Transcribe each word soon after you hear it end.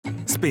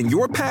Spin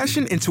your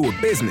passion into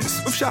a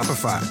business with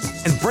Shopify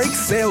and break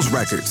sales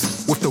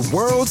records with the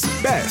world's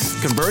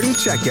best converting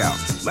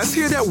checkout. Let's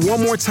hear that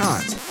one more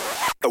time.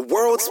 The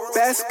world's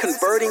best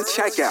converting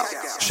checkout.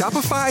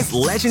 Shopify's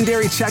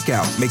legendary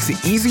checkout makes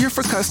it easier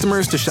for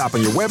customers to shop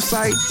on your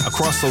website,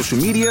 across social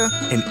media,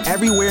 and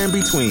everywhere in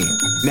between.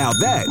 Now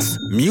that's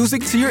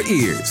music to your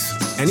ears.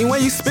 Any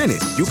way you spin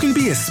it, you can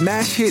be a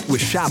smash hit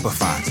with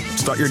Shopify.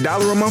 Start your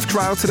 $1 a month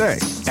trial today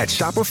at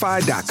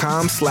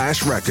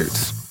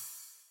shopify.com/records.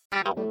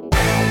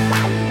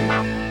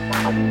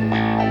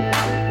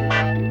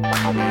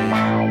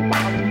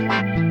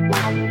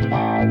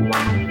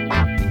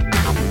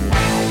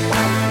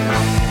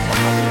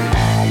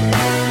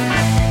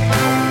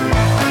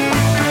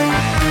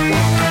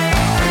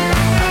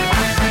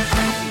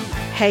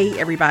 Hey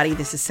everybody,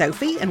 this is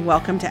Sophie and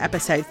welcome to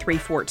episode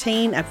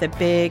 314 of the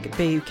Big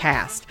Boo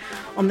Cast.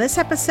 On this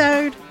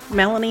episode,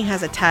 Melanie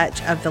has a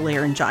touch of the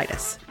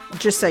laryngitis.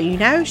 Just so you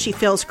know, she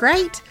feels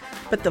great,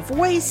 but the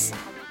voice,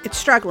 it's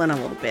struggling a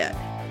little bit.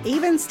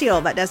 Even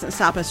still, that doesn't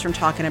stop us from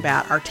talking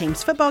about our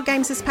team's football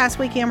games this past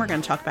weekend. We're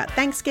going to talk about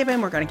Thanksgiving.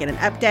 We're going to get an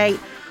update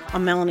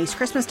on Melanie's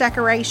Christmas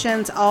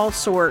decorations, all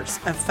sorts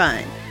of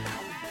fun.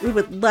 We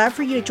would love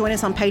for you to join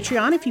us on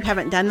Patreon if you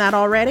haven't done that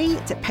already.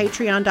 It's at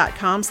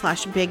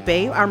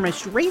patreon.com/bigboo. Our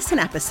most recent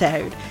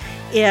episode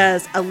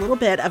is a little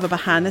bit of a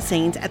behind the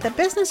scenes at the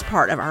business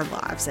part of our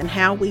lives and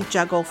how we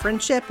juggle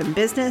friendship and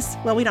business.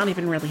 Well, we don't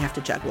even really have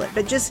to juggle it,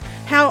 but just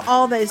how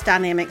all those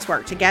dynamics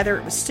work together.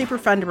 It was super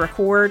fun to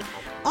record.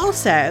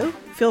 Also,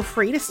 feel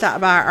free to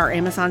stop by our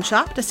Amazon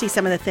shop to see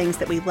some of the things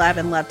that we love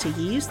and love to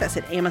use. That's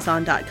at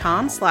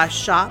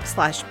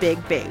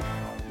amazon.com/shop/bigboo.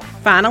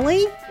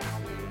 Finally,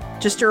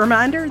 just a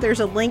reminder, there's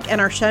a link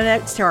in our show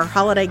notes to our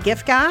holiday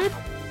gift guide.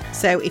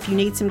 So if you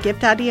need some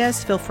gift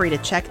ideas, feel free to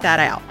check that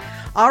out.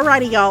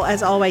 Alrighty, y'all,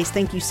 as always,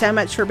 thank you so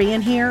much for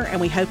being here,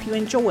 and we hope you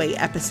enjoy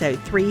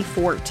episode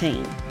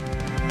 314.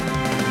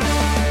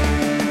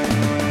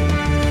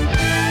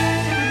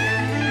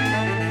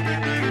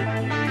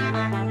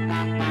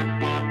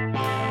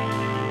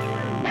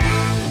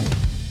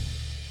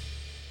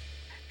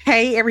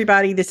 Hey,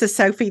 everybody, this is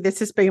Sophie.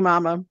 This is Boo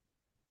Mama.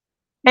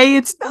 Hey,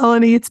 it's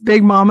Melanie. It's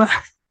Big Mama.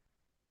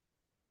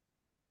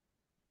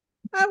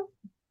 I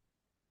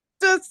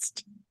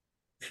just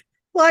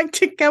like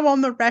to go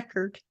on the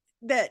record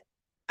that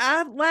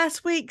I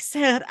last week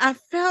said I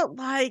felt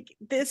like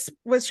this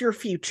was your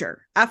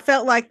future. I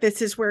felt like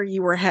this is where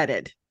you were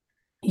headed.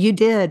 You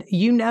did.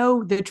 You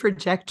know the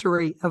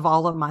trajectory of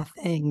all of my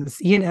things.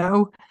 You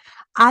know,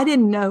 I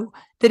didn't know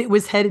that it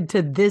was headed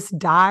to this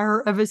dire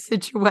of a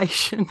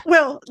situation.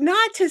 Well,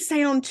 not to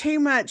sound too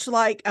much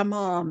like a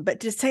mom, but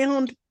to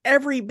sound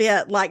every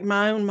bit like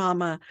my own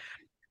mama.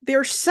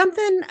 There's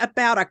something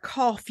about a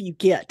cough you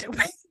get.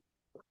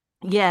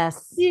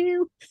 Yes.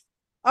 You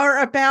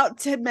are about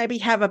to maybe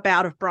have a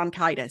bout of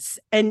bronchitis.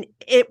 And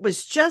it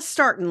was just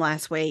starting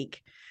last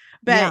week.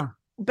 But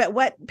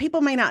what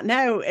people may not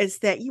know is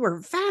that you were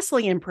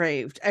vastly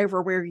improved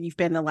over where you've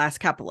been the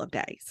last couple of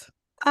days.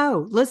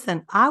 Oh,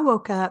 listen, I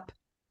woke up.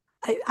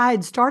 I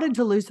had started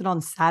to lose it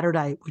on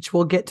Saturday, which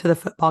we'll get to the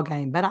football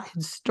game, but I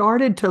had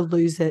started to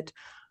lose it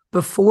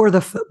before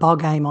the football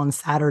game on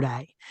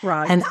Saturday.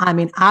 Right. And I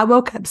mean, I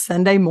woke up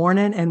Sunday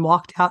morning and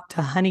walked out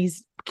to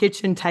Honey's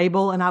kitchen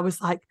table and I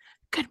was like,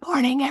 good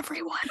morning,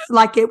 everyone.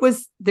 Like there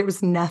was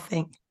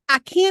nothing. I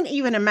can't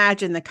even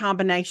imagine the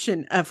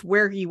combination of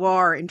where you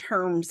are in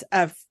terms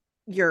of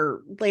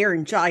your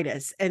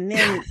laryngitis and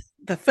then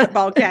the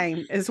football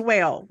game as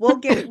well. We'll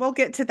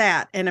get to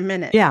that in a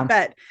minute. Yeah.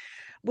 But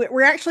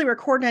we're actually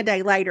recording a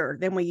day later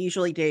than we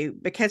usually do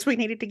because we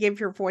needed to give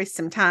your voice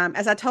some time.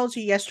 As I told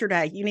you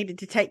yesterday, you needed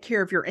to take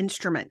care of your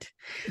instrument.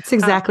 It's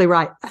exactly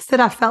right. I said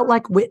I felt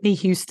like Whitney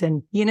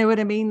Houston. You know what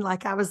I mean?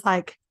 Like I was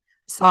like,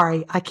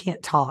 sorry, I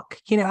can't talk.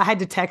 You know, I had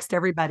to text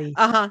everybody.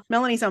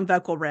 Melanie's on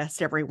vocal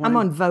rest, everyone. I'm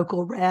on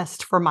vocal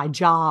rest for my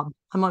job.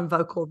 I'm on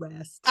vocal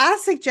rest. I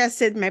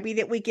suggested maybe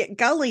that we get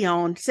Gully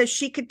on so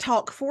she could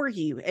talk for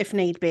you if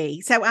need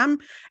be. So I'm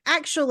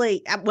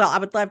actually, well, I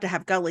would love to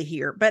have Gully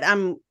here, but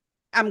I'm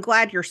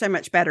glad you're so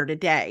much better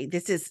today.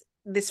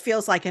 This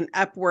feels like an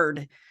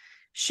upward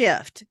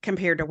shift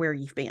compared to where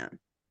you've been.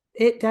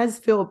 It does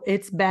feel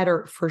it's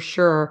better for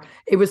sure.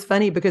 It was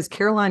funny because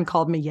Caroline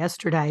called me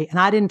yesterday and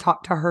I didn't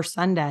talk to her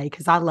Sunday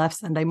because I left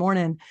Sunday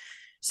morning.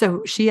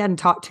 So she hadn't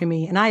talked to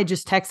me and I had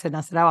just texted and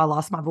I said, oh, I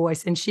lost my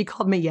voice. And she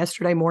called me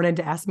yesterday morning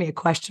to ask me a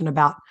question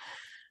about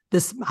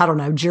this, I don't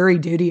know, jury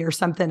duty or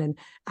something. And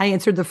I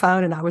answered the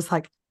phone and I was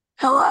like,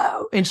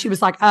 hello. And she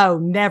was like, oh,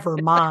 never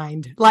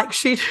mind. Like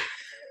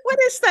What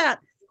is that?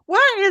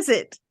 Why is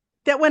it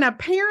that when a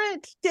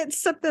parent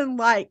gets something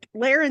like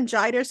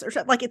laryngitis or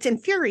something, like it's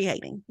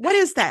infuriating? What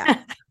is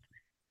that?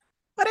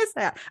 What is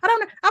that? I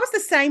don't know. I was the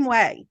same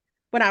way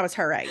when I was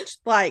her age.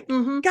 Like,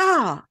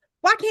 God,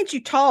 why can't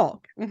you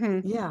talk?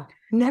 Mm-hmm. Yeah,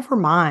 never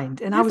mind.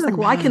 And I was like,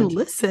 well, I can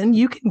listen.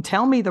 You can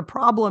tell me the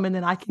problem and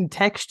then I can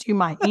text you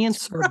my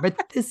answer. Right.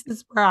 But this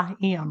is where I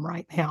am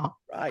right now.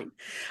 Right.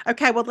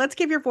 Okay. Well, let's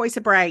give your voice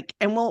a break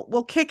and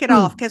we'll kick it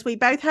off because we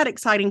both had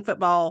exciting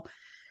football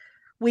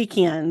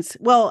weekends.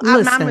 Well,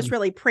 mine was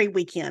really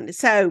pre-weekend.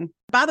 So,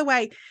 by the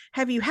way,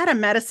 have you had a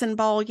medicine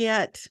ball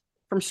yet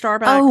from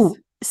Starbucks? Oh,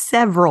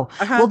 several.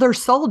 Well, they're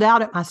sold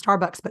out at my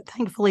Starbucks, but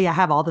thankfully I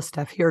have all the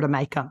stuff here to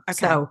make them. Okay.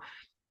 So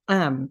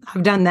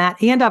I've done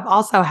that. And I've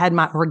also had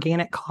my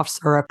organic cough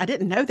syrup. I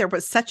didn't know there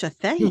was such a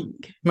thing.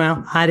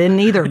 Well, I didn't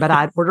either, but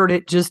I ordered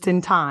it just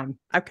in time.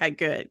 Okay,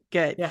 good.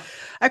 Yeah.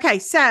 Okay,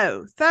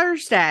 so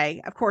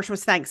Thursday, of course,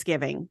 was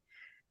Thanksgiving.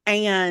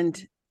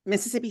 And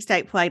Mississippi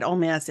State played Ole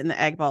Miss in the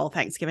Egg Bowl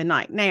Thanksgiving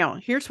night. Now,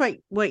 here's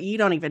what you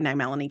don't even know,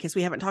 Melanie, because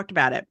we haven't talked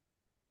about it.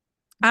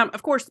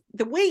 Of course,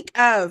 the week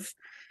of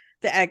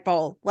the Egg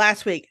Bowl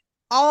last week,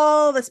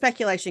 all the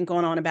speculation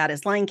going on about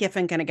is Lane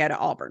Kiffin going to go to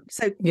Auburn.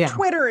 So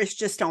Twitter is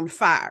just on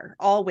fire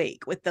all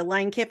week with the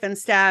Lane Kiffin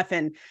stuff.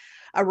 And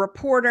a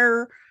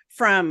reporter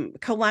from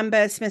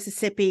Columbus,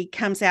 Mississippi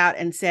comes out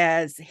and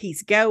says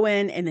he's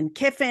going. And then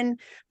Kiffin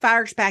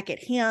fires back at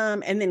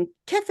him. And then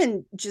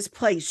Kiffin just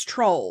plays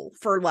troll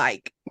for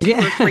like 2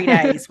 or 3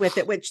 days with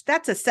it, which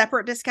that's a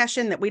separate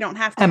discussion that we don't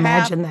have to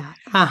imagine have.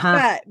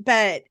 That.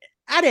 But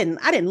I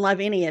didn't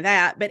love any of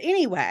that. But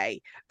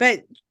anyway,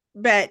 but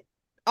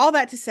all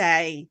that to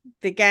say,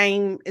 the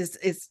game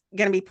is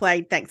going to be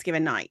played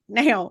Thanksgiving night.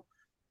 Now,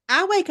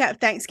 I wake up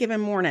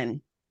Thanksgiving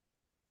morning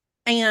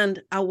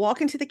and I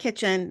walk into the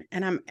kitchen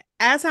and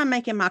as I'm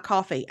making my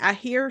coffee, I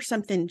hear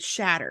something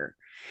shatter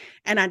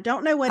and I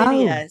don't know what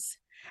it is.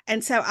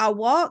 And so I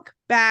walk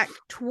back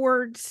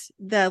towards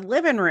the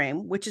living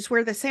room, which is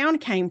where the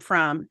sound came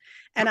from.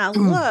 And I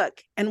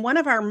look, and one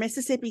of our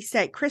Mississippi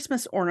State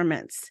Christmas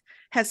ornaments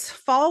has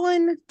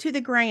fallen to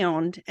the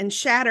ground and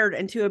shattered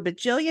into a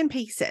bajillion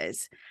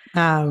pieces.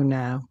 Oh,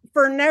 no.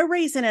 For no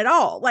reason at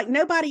all. Like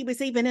nobody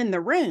was even in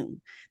the room.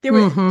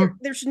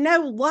 There's no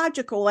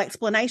logical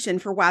explanation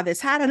for why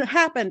this hadn't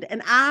happened.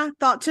 And I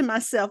thought to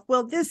myself,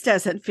 well, this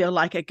doesn't feel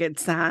like a good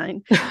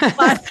sign.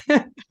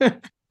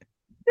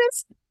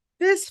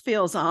 This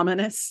feels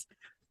ominous.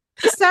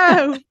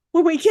 So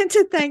when we get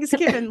to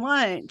Thanksgiving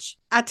lunch,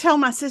 I tell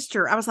my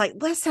sister, I was like,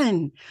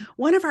 listen,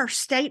 one of our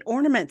state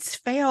ornaments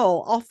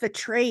fell off the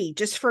tree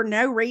just for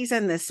no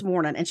reason this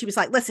morning. And she was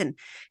like, listen,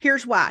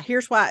 here's why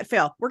it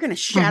fell. We're going to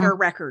shatter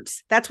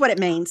records. That's what it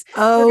means.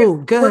 Oh,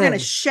 good. We're going to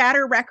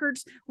shatter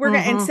records.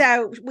 And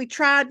so we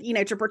tried,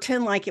 to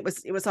pretend like it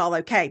was all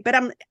okay. But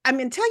I'm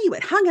going to tell you,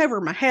 it hung over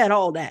my head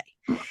all day.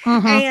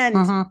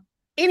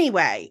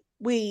 Anyway,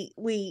 we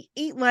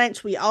eat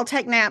lunch. We all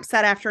take naps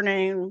that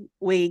afternoon.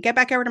 We get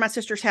back over to my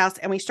sister's house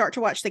and we start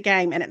to watch the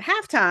game. And at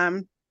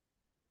halftime,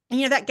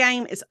 that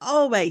game is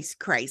always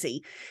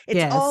crazy.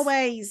 There's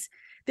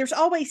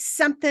always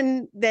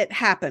something that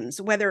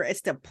happens, whether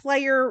it's the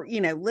player,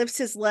 lifts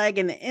his leg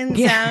in the end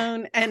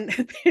zone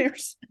and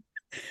there's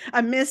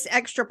a missed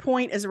extra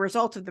point as a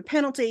result of the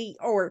penalty,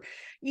 or,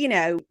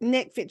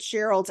 Nick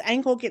Fitzgerald's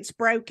ankle gets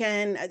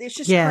broken. It's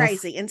just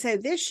crazy. And so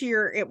this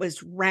year it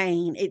was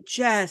rain. It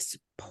just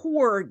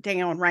poured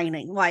down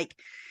raining, like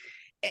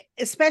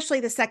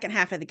especially the second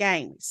half of the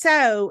game.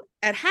 So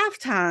at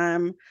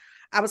halftime,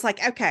 I was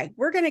like, okay,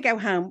 we're going to go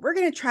home. We're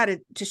going to try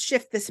to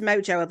shift this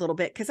mojo a little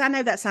bit. Cause I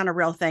know that's not a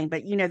real thing,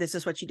 but this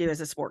is what you do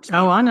as a sportsman.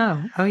 Oh, I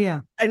know. Oh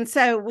yeah. And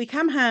so we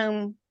come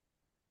home,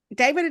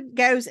 David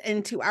goes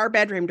into our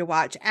bedroom to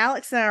watch.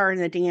 Alex and I are in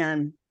the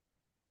den,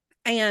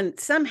 and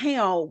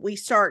somehow we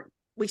start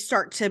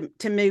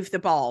to move the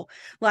ball.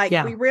 Like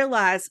we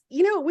realize,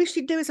 what we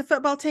should do as a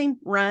football team?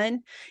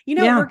 Run. What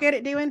we're good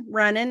at doing?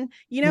 Running.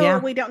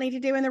 What we don't need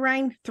to do in the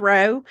rain?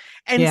 Throw.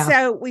 And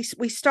so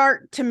we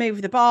start to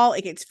move the ball.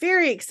 It gets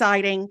very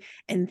exciting.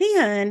 And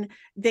then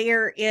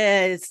there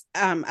is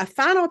a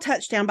final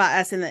touchdown by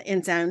us in the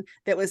end zone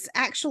that was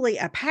actually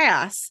a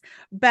pass,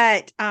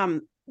 but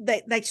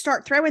they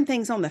start throwing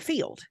things on the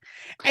field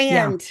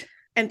and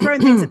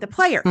throwing things at the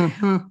player,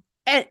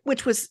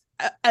 which was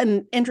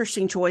an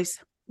interesting choice.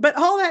 But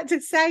all that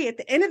to say, at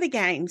the end of the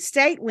game,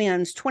 State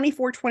wins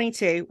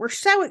 24-22. We're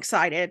so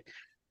excited,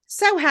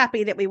 so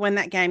happy that we won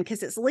that game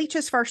because it's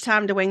Leach's first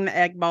time to win the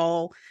Egg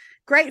Bowl.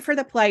 Great for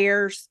the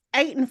players,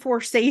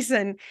 8-4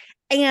 season.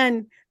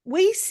 And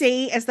we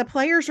see as the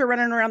players are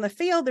running around the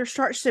field, there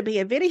starts to be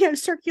a video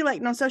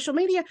circulating on social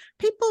media.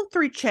 People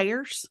threw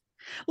chairs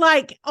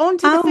like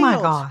onto the field. Oh my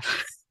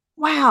gosh.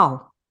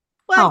 Wow.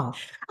 Well,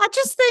 I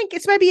just think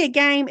it's maybe a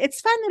game.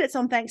 It's fun that it's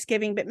on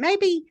Thanksgiving, but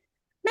maybe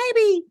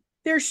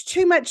there's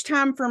too much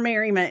time for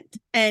merriment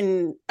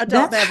and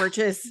adult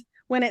beverages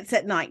when it's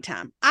at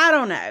nighttime. I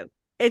don't know.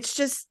 It's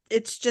just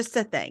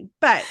a thing.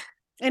 But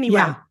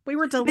anyway, we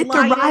were delighted.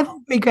 But the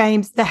rivalry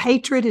games, the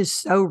hatred is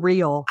so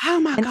real. Oh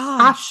my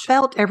gosh. I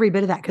felt every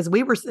bit of that because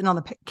we were sitting on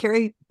the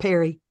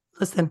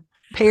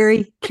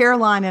Perry,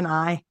 Caroline and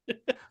I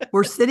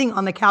We're sitting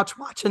on the couch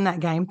watching that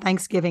game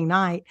Thanksgiving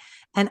night.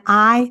 And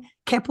I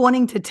kept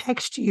wanting to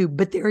text you,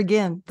 but there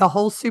again, the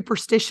whole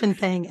superstition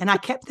thing. And I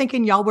kept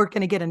thinking y'all were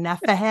going to get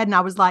enough ahead. And I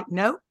was like,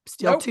 nope,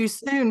 still too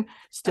soon.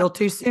 Still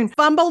too soon.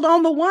 Fumbled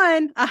on the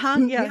one.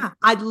 Yeah.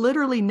 I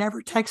literally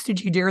never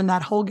texted you during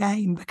that whole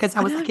game because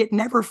I was like, it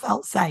never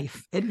felt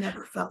safe. It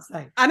never felt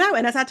safe. I know.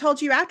 And as I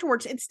told you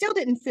afterwards, it still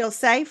didn't feel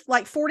safe.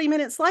 Like 40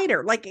 minutes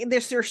later, like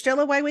there's still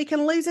a way we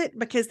can lose it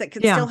because that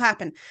could still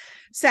happen.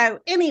 So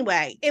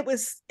anyway, it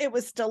was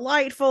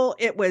delightful.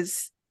 It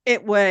was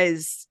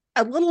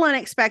a little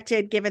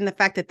unexpected given the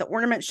fact that the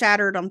ornament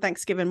shattered on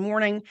Thanksgiving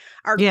morning.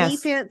 Our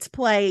defense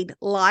played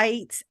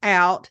lights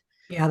out.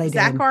 Yeah, they did.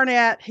 Zach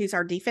Arnett, who's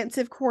our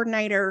defensive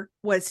coordinator,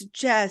 was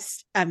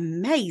just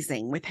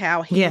amazing with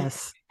how he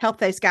helped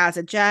those guys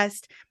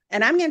adjust.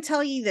 And I'm going to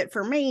tell you that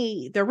for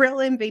me, the real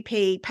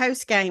MVP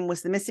post-game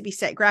was the Mississippi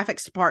State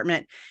graphics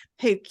department,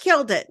 who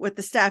killed it with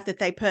the stuff that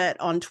they put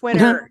on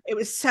Twitter. It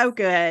was so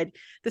good.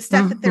 The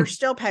stuff that they're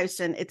still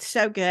posting, it's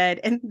so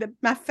good. And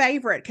my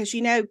favorite, because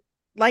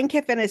Lane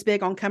Kiffin is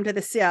big on come to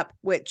the SIP,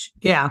 which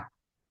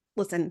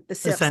listen, the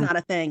SIP's not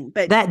a thing.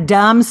 But that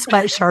dumb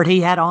sweatshirt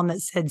he had on that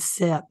said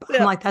SIP.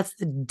 I'm like, that's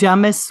the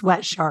dumbest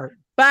sweatshirt.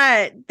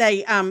 But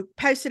they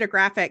posted a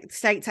graphic, the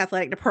state's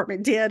athletic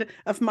department did,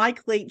 of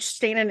Mike Leach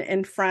standing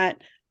in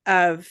front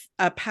of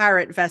a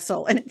pirate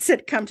vessel, and it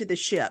said, come to the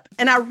ship.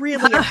 And I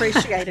really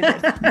appreciated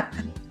it.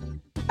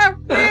 I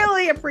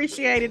really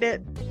appreciated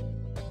it.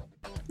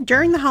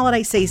 During the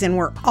holiday season,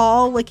 we're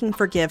all looking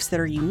for gifts that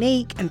are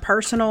unique and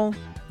personal.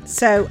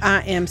 So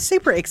I am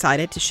super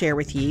excited to share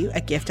with you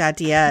a gift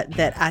idea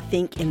that I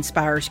think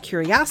inspires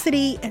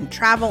curiosity and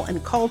travel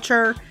and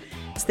culture.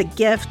 It's the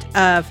gift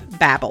of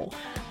Babbel.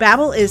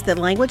 Babbel is the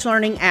language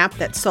learning app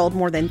that sold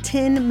more than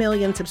 10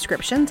 million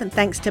subscriptions, and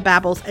thanks to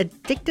Babbel's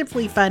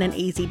addictively fun and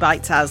easy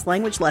bite-sized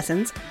language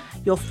lessons,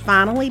 you'll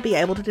finally be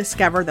able to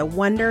discover the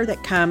wonder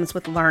that comes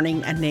with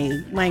learning a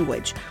new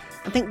language.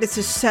 I think this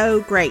is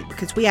so great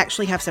because we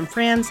actually have some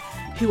friends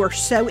who are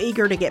so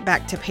eager to get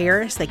back to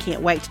Paris. They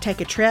can't wait to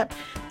take a trip.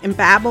 And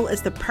Babbel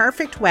is the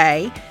perfect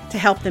way to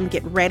help them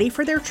get ready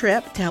for their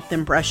trip, to help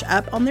them brush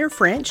up on their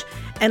French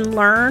and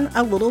learn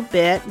a little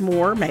bit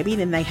more maybe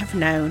than they have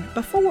known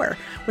before.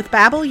 With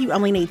Babbel, you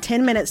only need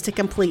 10 minutes to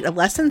complete a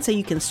lesson, so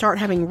you can start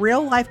having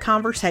real-life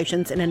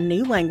conversations in a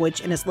new language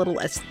in as little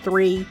as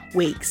 3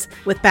 weeks.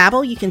 With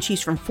Babbel, you can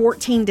choose from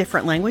 14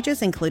 different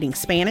languages, including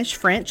Spanish,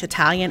 French,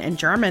 Italian, and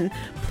German.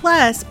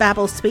 Plus,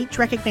 Babbel's speech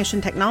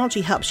recognition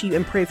technology helps you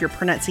improve your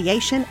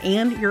pronunciation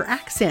and your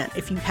accent.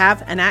 If you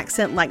have an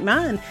accent like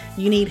mine,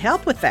 you need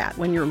help with that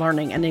when you're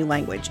learning a new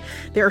language.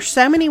 There are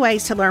so many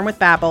ways to learn with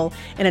Babbel.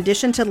 In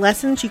addition to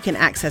lessons, you can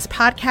access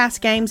podcasts,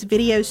 games,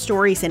 video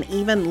stories, and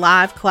even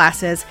live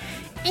classes.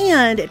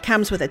 And it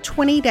comes with a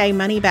 20-day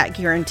money-back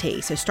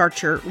guarantee. So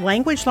start your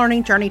language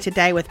learning journey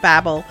today with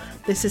Babbel.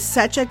 This is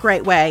such a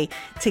great way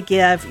to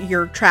give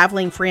your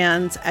traveling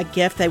friends a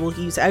gift they will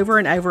use over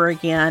and over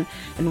again.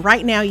 And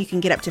right now you can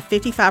get up to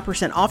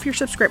 55% off your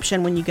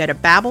subscription when you go to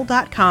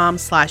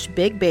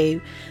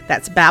babbel.com/bigboo.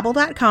 That's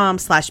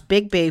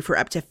babbel.com/bigboo for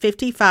up to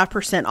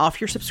 55% off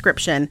your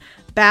subscription.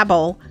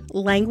 Babbel,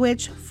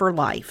 language for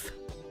life.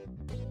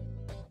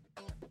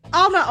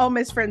 All my Ole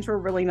Miss friends were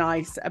really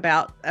nice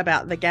about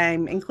the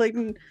game,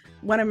 including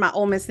one of my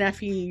Ole Miss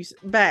nephews.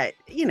 But,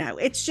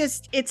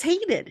 it's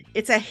heated.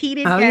 It's a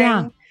heated game.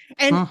 Yeah.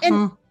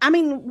 And I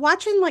mean,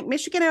 watching like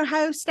Michigan,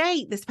 Ohio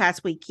State this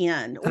past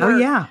weekend.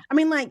 I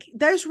mean, like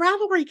those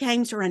rivalry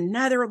games are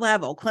another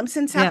level.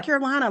 Clemson, South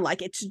Carolina,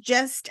 like it's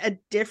just a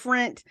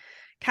different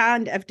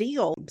kind of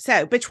deal.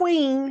 So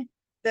between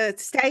the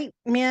state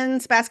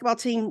men's basketball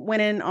team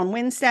winning on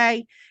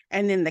Wednesday,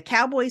 and then the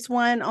Cowboys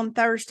won on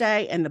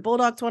Thursday, and the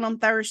Bulldogs won on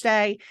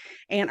Thursday,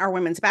 and our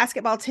women's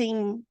basketball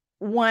team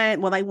won.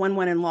 Well, they won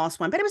one and lost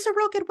one, but it was a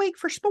real good week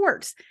for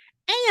sports.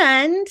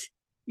 And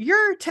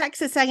your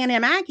Texas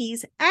A&M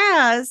Aggies,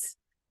 as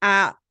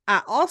I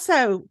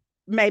also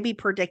maybe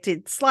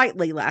predicted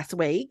slightly last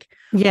week,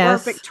 were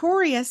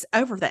victorious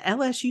over the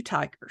LSU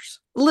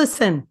Tigers.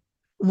 Listen,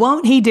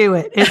 won't he do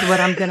it is what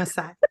I'm going to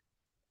say.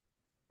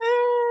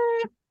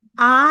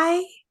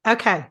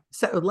 Okay,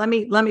 so let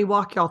me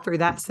walk y'all through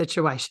that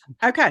situation.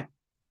 Okay.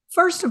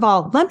 First of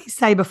all, let me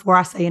say before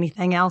I say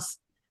anything else,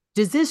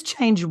 does this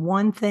change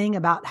one thing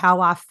about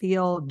how I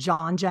feel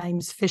John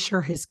James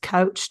Fisher has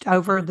coached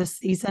over the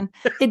season?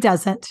 It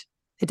doesn't.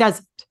 It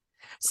doesn't.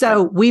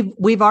 So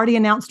we've already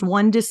announced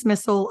one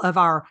dismissal of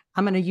our,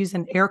 I'm going to use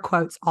in air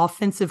quotes,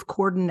 offensive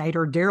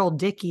coordinator, Daryl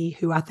Dickey,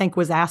 who I think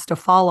was asked to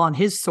fall on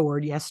his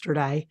sword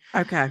yesterday.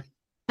 Okay.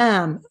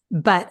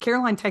 But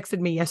Caroline texted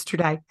me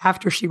yesterday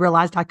after she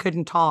realized I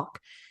couldn't talk.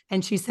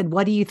 And she said,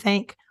 what do you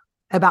think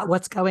about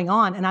what's going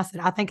on? And I said,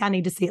 I think I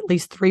need to see at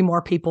least 3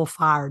 more people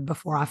fired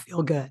before I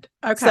feel good.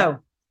 Okay. So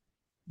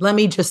let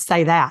me just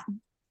say that.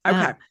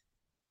 Okay.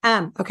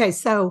 Okay.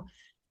 So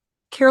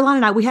Caroline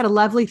and I, we had a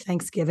lovely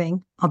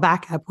Thanksgiving. I'll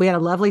back up. We had a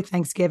lovely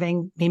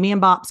Thanksgiving. Mimi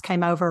and Bops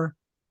came over.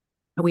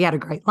 We had a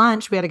great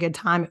lunch. We had a good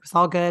time. It was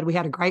all good. We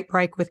had a great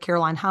break with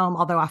Caroline home,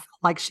 although I felt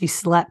like she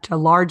slept a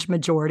large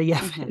majority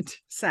of it.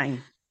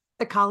 Same.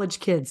 The college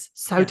kids,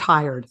 so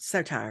tired.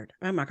 So tired.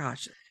 Oh my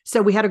gosh.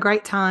 So we had a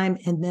great time.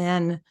 And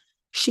then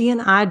she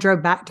and I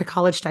drove back to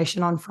College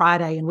Station on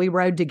Friday, and we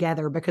rode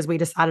together because we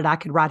decided I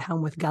could ride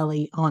home with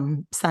Gully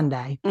on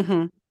Sunday.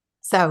 Mm-hmm.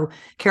 So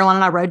Caroline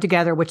and I rode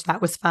together, which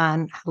that was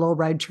fun, a little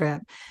road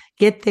trip.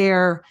 Get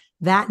there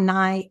that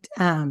night.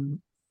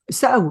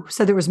 So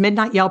there was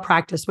midnight yell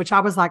practice, which I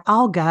was like,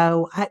 I'll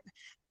go.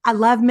 I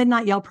love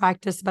midnight yell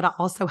practice, but I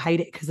also hate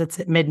it because it's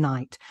at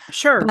midnight.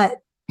 Sure. But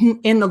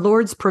in the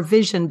Lord's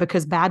provision,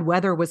 because bad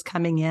weather was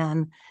coming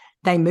in,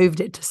 they moved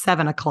it to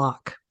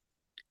 7:00.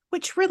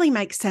 Which really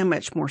makes so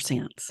much more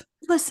sense.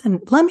 Listen,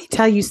 let me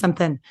tell you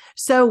something.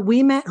 So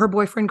we met her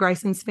boyfriend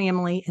Grayson's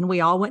family, and we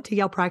all went to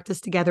yell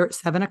practice together at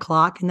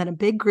 7:00. And then a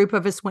big group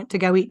of us went to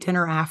go eat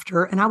dinner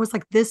after. And I was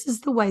like, this is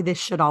the way this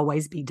should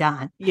always be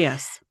done.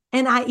 Yes.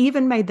 And I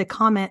even made the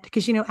comment,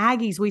 because,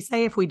 Aggies, we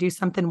say if we do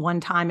something one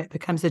time, it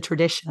becomes a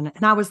tradition.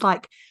 And I was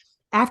like,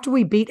 after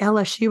we beat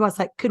LSU, I was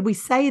like, could we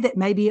say that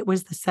maybe it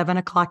was the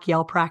 7:00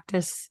 yell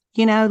practice?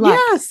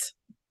 Yes.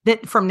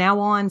 That from now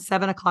on,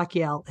 7:00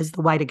 yell is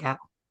the way to go.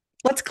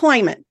 Let's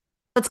claim it.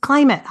 Let's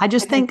claim it. I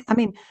just think,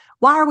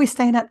 why are we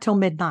staying up till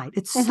midnight?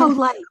 It's so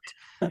late.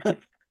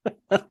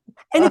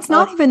 And it's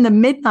not even the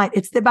midnight.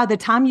 It's that by the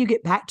time you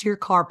get back to your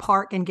car,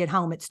 park, and get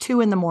home, it's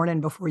 2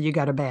 a.m. before you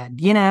go to bed,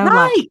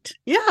 Right.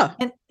 Yeah.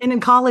 And in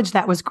college,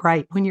 that was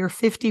great. When you're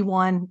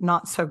 51,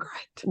 not so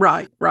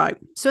great. Right.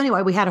 So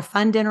anyway, we had a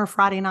fun dinner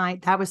Friday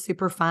night. That was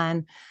super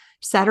fun.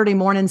 Saturday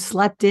morning,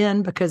 slept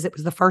in because it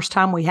was the first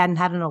time we hadn't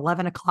had an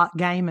 11:00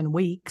 game in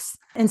weeks.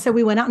 And so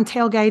we went out and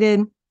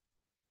tailgated.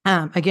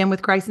 Again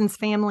with Grayson's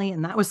family,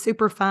 and that was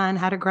super fun.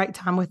 Had a great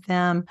time with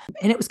them.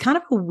 And it was kind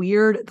of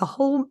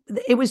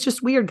it was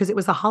just weird because it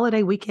was a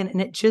holiday weekend,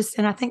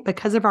 and I think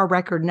because of our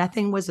record,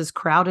 nothing was as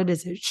crowded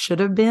as it should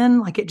have been.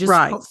 Like it just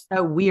felt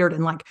so weird.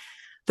 And like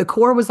the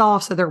core was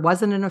off, so there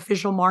wasn't an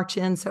official march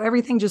in. So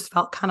everything just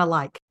felt kind of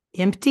like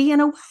empty in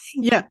a way.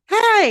 Yeah.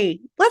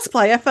 Hey, let's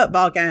play a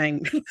football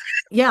game.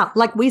 Yeah.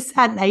 Like we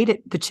sat and ate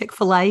at the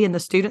Chick-fil-A in the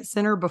student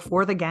center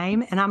before the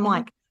game. And I'm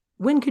like,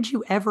 when could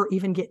you ever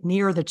even get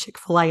near the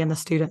Chick-fil-A in the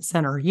student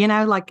center? I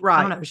don't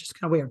know. It was just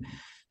kind of weird.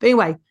 But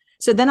anyway,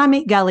 so then I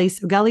meet Gully.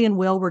 So Gully and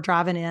Will were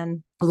driving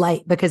in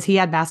late because he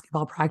had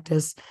basketball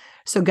practice.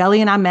 So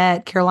Gully and I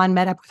met. Caroline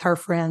met up with her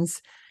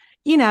friends,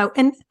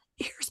 and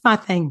here's my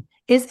thing.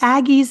 Is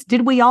Aggies,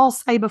 did we all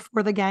say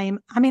before the game?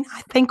 I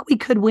think we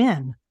could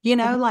win,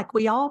 like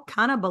we all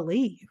kind of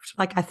believed,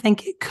 like I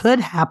think it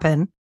could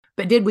happen.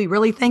 But did we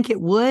really think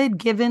it would,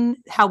 given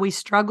how we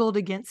struggled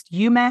against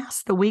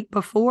UMass the week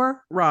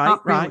before?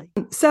 Right.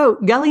 So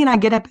Gully and I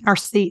get up in our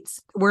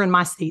seats. We're in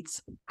my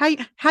seats.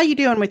 How you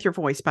doing with your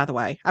voice, by the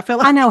way? I feel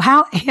like I know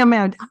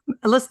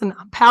listen,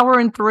 I'm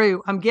powering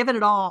through. I'm giving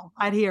it all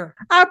right here.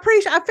 I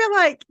feel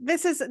like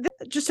this is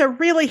just a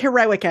really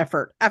heroic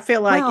effort. I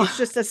feel like it's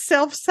just a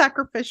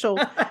self-sacrificial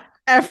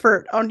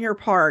effort on your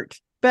part.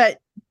 But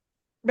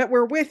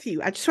we're with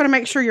you. I just want to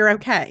make sure you're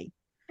okay.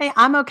 Hey,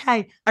 I'm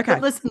okay. Okay.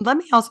 But listen, let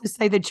me also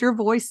say that your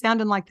voice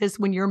sounding like this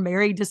when you're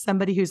married to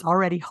somebody who's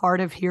already hard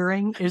of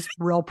hearing is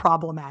real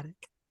problematic.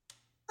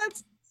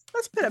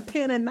 Let's put a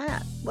pin in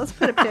that. Let's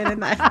put a pin in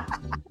that.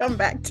 Come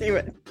back to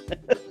it.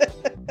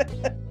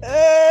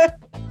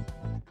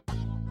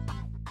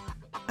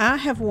 I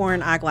have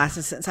worn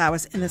eyeglasses since I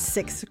was in the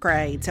 6th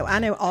grade, so I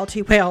know all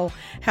too well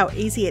how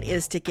easy it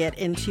is to get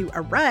into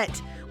a rut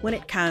when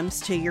it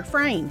comes to your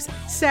frames.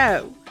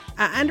 So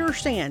I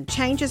understand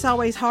change is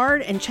always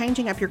hard, and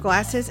changing up your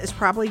glasses is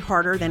probably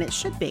harder than it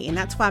should be. And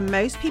that's why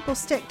most people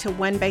stick to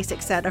one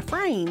basic set of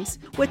frames,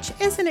 which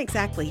isn't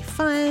exactly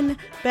fun,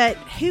 but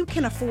who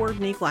can afford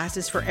new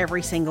glasses for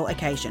every single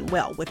occasion?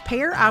 Well, with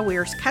Pair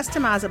Eyewear's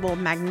customizable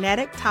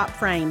magnetic top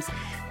frames,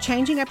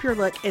 changing up your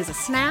look is a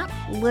snap,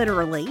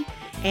 literally.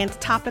 And to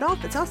top it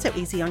off, it's also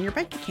easy on your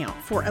bank account.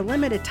 For a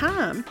limited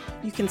time,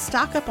 you can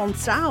stock up on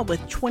style with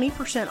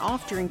 20%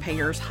 off during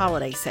Pair's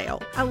holiday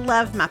sale. I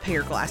love my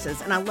Pair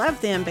glasses, and I love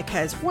them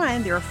because,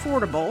 one, they're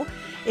affordable.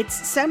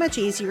 It's so much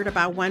easier to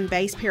buy one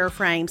base pair of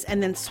frames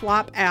and then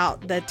swap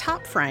out the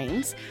top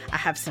frames. I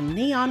have some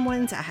neon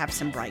ones. I have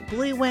some bright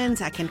blue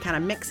ones. I can kind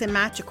of mix and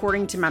match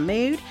according to my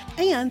mood.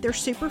 And they're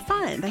super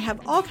fun. They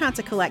have all kinds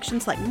of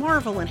collections like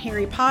Marvel and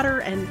Harry Potter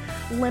and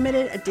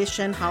limited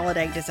edition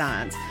holiday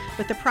designs.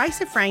 With the price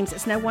of frames,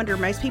 it's no wonder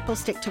most people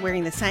stick to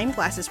wearing the same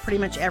glasses pretty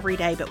much every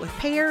day. But with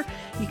Pair,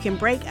 you can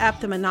break up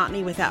the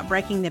monotony without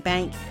breaking the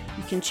bank.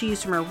 You can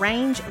choose from a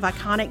range of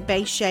iconic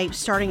base shapes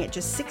starting at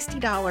just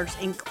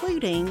 $60,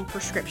 including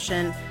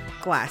prescription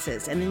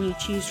glasses. And then you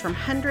choose from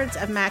hundreds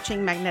of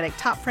matching magnetic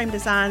top frame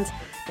designs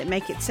that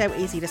make it so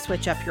easy to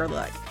switch up your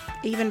look.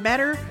 Even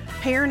better,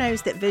 Pair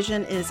knows that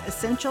vision is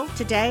essential.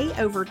 Today,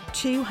 over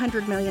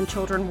 200 million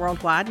children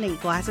worldwide need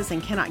glasses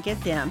and cannot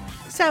get them.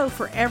 So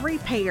for every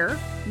pair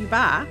you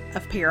buy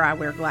of Pair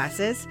Eyewear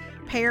glasses,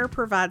 Pair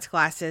provides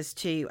glasses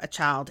to a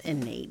child in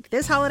need.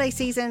 This holiday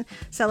season,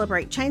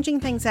 celebrate changing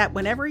things up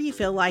whenever you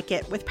feel like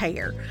it with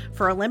Pair.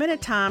 For a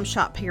limited time,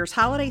 shop Pair's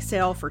holiday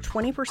sale for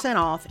 20%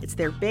 off. It's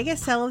their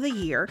biggest sale of the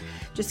year.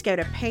 Just go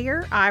to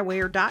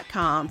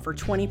paireyewear.com for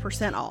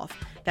 20% off.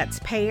 That's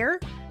Pair,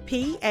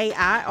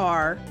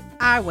 P-A-I-R,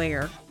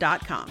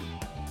 eyewear.com.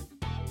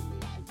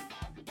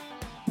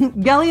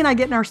 Gelly and I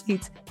get in our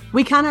seats.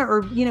 We kind of are,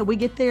 we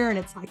get there and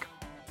it's like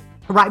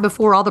right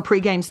before all the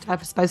pregame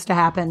stuff is supposed to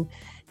happen.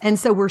 And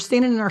so we're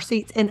standing in our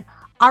seats and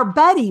our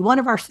buddy, one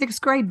of our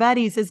 6th grade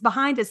buddies, is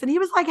behind us. And he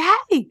was like,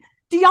 "Hey,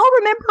 do y'all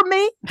remember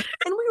me?"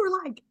 And we were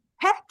like,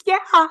 "Heck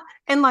yeah."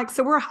 And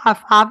so we're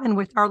high-fiving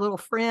with our little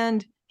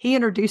friend. He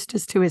introduced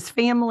us to his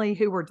family,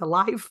 who were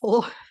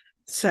delightful.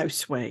 So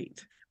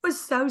sweet. It was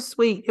so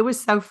sweet. It was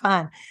so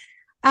fun.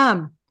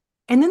 And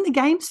then the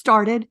game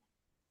started.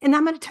 And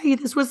I'm going to tell you,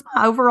 this was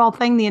my overall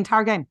thing the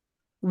entire game.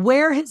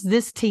 Where has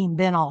this team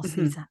been all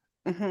season?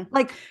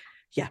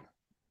 Yeah.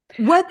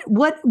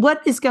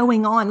 What is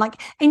going on?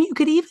 And you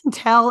could even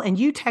tell, and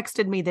you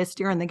texted me this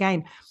during the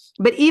game,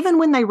 but even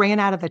when they ran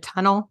out of the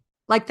tunnel,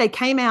 they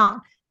came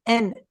out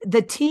and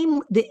the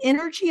team, the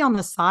energy on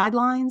the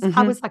sidelines,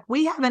 I was like,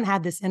 we haven't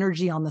had this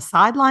energy on the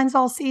sidelines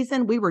all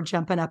season. We were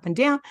jumping up and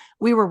down.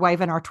 We were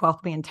waving our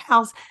 12th man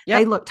towels. Yep.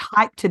 They looked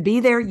hyped to be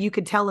there. You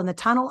could tell in the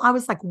tunnel. I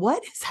was like,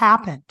 what has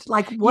happened?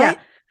 What?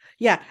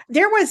 Yeah.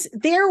 There was,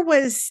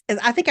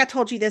 I think I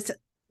told you this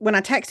when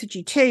I texted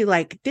you too,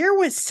 there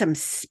was some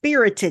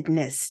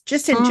spiritedness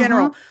just in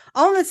general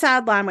on the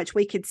sideline, which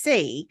we could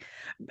see.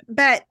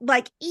 But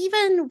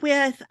even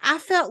with, I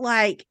felt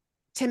like,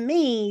 to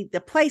me,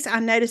 the place I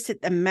noticed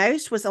it the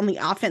most was on the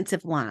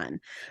offensive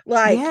line.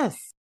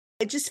 Yes.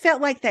 It just felt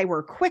like they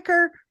were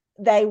quicker.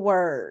 They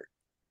were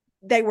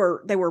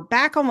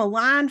back on the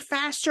line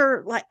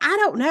faster. I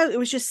don't know. It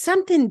was just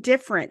something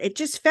different. It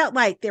just felt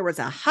like there was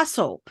a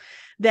hustle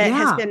that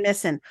has been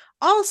missing.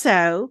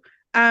 Also,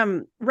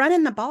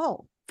 running the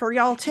ball for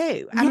y'all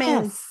too. I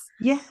mean,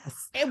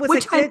 yes, it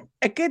was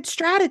a good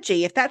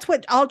strategy. If that's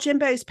what all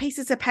Jimbo's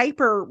pieces of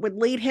paper would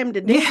lead him to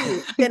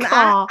do, then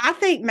I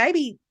think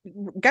maybe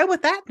go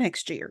with that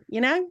next year.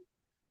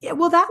 Yeah,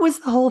 well, that was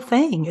the whole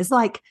thing. Is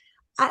I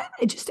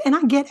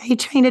get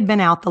A-Chain had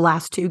been out the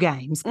last 2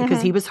 games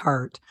because he was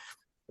hurt.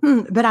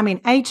 But I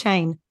mean,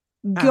 A-Chain,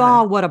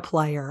 God, what a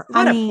player.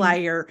 What a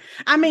player.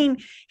 I mean,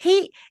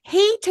 he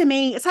to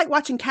me, it's like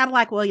watching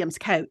Cadillac Williams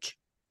coach.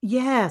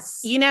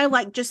 Yes.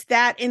 Just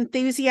that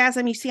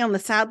enthusiasm you see on the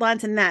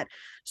sidelines and that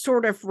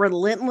sort of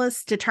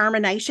relentless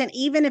determination,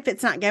 even if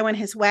it's not going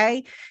his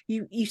way,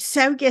 you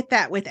so get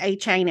that with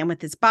A-Chain and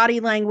with his body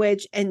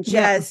language, and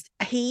just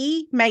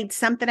he made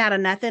something out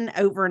of nothing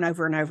over and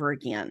over and over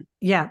again.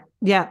 Yeah.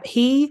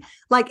 He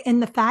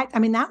and the fact, I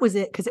mean, that was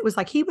it. Cause it was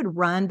he would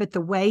run, but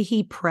the way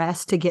he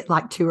pressed to get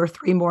 2 or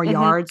 3 more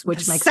yards,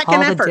 which makes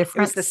all the difference. It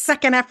was the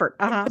second effort.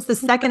 It was the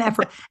second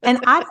effort. And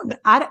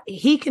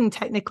he can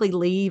technically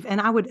leave. And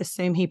I would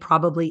assume he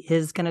probably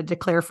is going to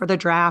declare for the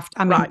draft.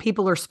 I mean,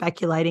 people are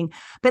speculating,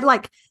 but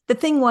the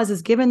thing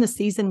is given the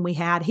season we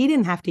had, he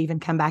didn't have to even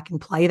come back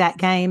and play that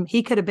game.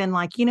 He could have been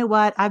you know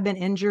what? I've been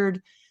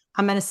injured.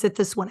 I'm going to sit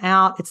this one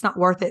out. It's not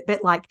worth it. But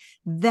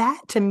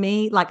that to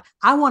me,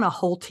 I want a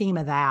whole team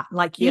of that.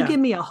 You give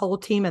me a whole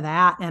team of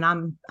that and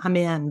I'm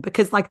in,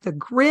 because the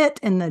grit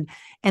and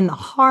the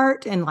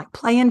heart and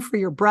playing for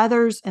your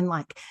brothers and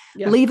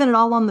leaving it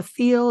all on the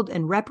field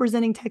and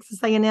representing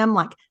Texas A&M,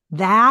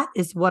 that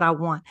is what I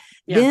want.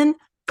 Then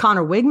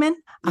Connor Wigman,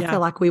 I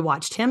feel like we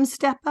watched him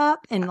step up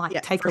and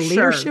take a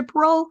leadership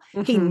role.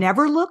 He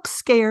never looks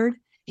scared.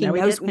 He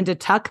knows when to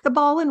tuck the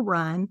ball and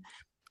run.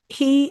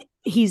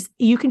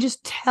 You can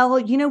just tell,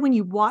 when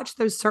you watch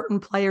those certain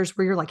players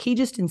where you're he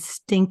just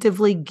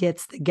instinctively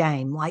gets the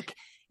game.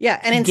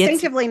 And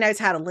instinctively knows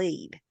how to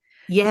lead.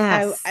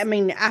 Yes. I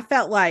mean, I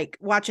felt like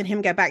watching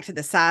him go back to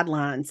the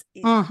sidelines.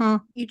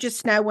 You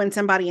just know when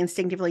somebody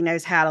instinctively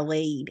knows how to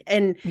lead.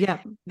 And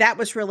that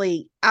was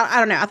really, I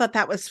don't know. I thought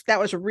that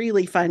was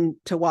really fun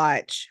to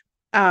watch.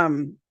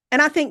 And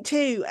I think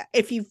too,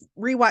 if you've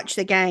rewatched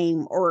the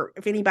game, or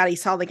if anybody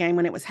saw the game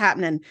when it was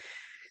happening,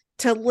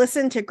 to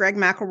listen to Greg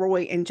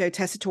McElroy and Joe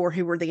Tessitore,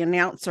 who were the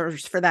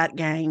announcers for that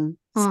game,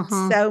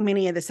 so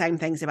many of the same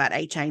things about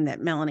A-Chain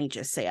that Melanie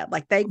just said.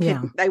 They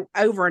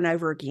over and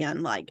over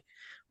again,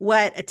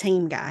 what a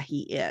team guy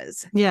he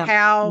is. Yeah.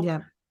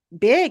 How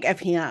big of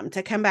him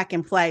to come back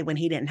and play when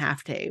he didn't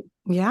have to.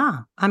 Yeah.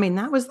 I mean,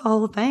 that was the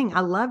whole thing.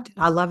 I loved it.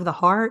 I love the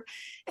heart.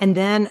 And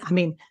then, I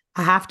mean,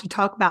 I have to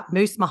talk about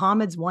Moose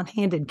Muhammad's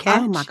one-handed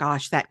catch. Oh my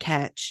gosh, that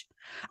catch.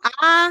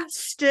 I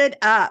stood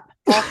up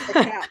off the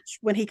couch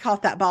when he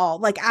caught that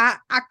ball. I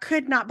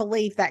could not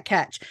believe that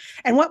catch.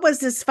 And what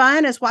was as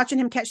fun as watching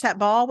him catch that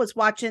ball was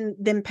watching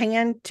them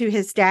pan to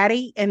his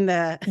daddy in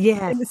the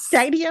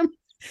stadium.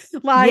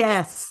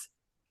 Yes.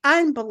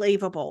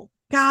 Unbelievable.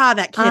 God,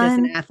 that kid is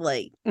an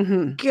athlete.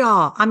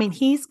 God, I mean,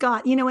 he's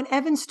got, and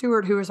Evan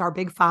Stewart, who is our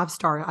big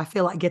 5-star, I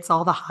feel gets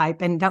all the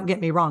hype. And don't get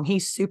me wrong,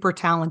 he's super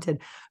talented.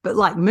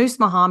 But Moose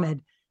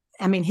Muhammad,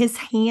 I mean, his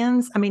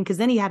hands, I mean, because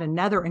then he had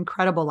another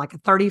incredible, like a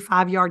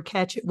 35-yard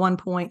catch at one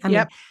point. I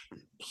mean,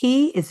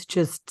 he is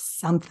just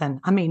something.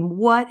 I mean,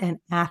 what an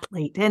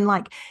athlete. And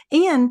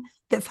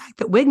the fact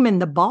that Wigman,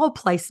 the ball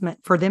placement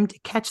for them to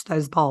catch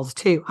those balls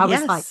too. I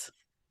was like,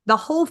 the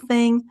whole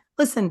thing,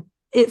 listen,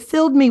 it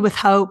filled me with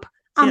hope.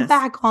 I'm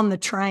back on the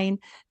train.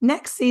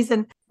 Next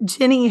season,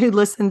 Jenny, who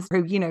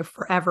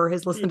forever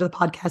has listened to the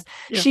podcast,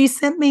 she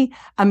sent me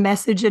a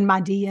message in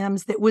my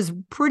DMs that was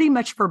pretty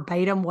much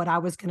verbatim what I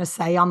was going to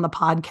say on the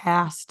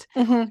podcast,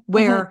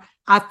 where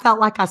I felt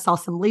like I saw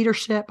some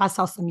leadership. I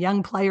saw some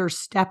young players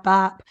step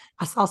up.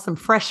 I saw some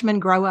freshmen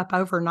grow up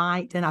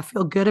overnight, and I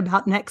feel good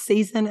about next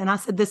season. And I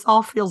said, this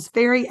all feels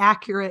very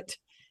accurate,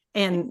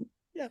 and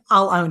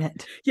I'll own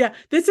it. Yeah,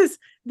 this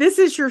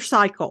is your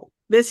cycle.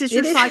 This is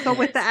your cycle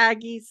with the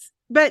Aggies.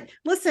 But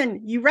listen,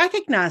 you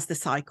recognize the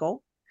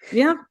cycle.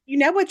 Yeah. You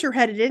know what you're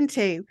headed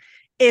into.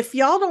 If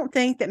y'all don't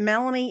think that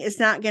Melanie is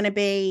not going to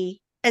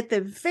be, at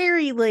the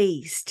very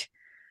least,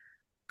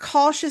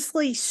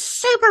 cautiously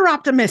super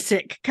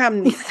optimistic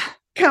come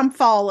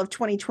fall of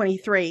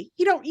 2023,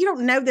 you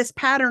don't know this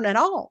pattern at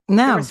all.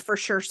 No. There was for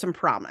sure some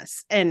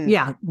promise. And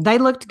yeah, they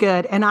looked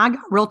good. And I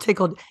got real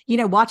tickled.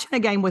 Watching a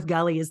game with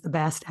Gully is the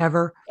best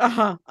ever.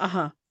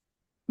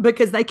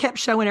 Because they kept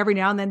showing every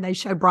now and then they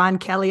show Brian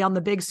Kelly on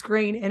the big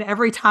screen. And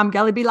every time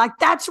Gully be like,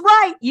 that's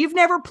right. You've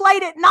never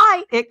played at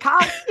night at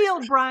Cobb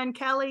Field, Brian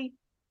Kelly.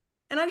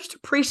 And I just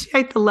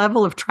appreciate the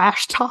level of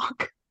trash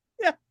talk.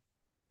 Yeah.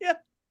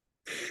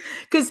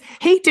 Because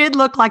he did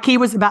look like he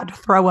was about to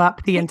throw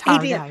up the entire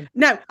game.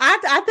 No,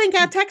 I think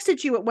I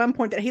texted you at one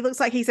point that he looks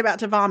like he's about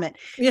to vomit.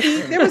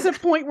 There was a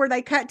point where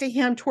they cut to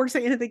him towards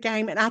the end of the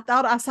game, and I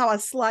thought I saw a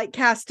slight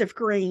cast of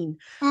green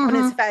on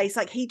his face.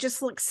 Like, he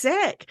just looked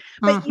sick.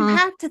 But you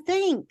have to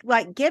think,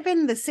 like,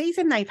 given the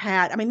season they've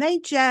had, I mean, they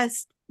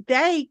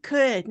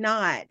could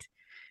not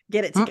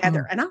get it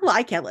together. And I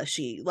like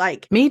LSU.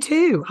 Like, me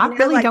too. I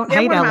really don't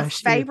hate LSU. They were my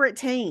favorite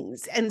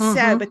teams. And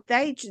so, but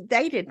they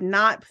did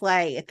not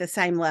play at the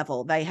same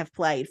level they have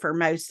played for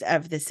most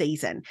of the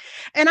season.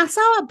 And I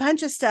saw a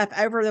bunch of stuff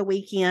over the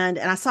weekend,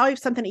 and I saw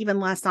something even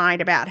last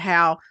night about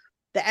how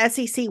the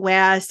SEC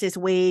West is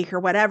weak or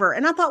whatever.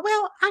 And I thought,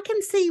 well, I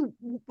can see,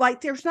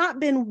 like, there's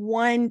not been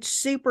one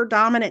super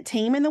dominant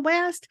team in the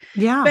West.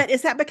 Yeah. But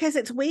is that because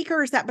it's weak,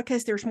 or is that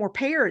because there's more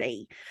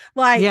parity?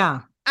 Like,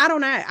 I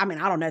don't know. I mean,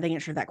 I don't know the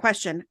answer to that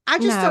question. I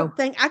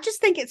just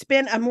think it's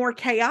been a more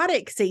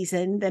chaotic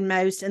season than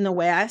most in the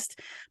West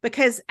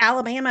because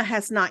Alabama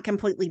has not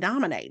completely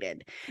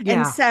dominated. Yeah.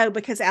 And so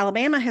because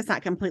Alabama has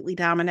not completely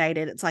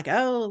dominated, it's like,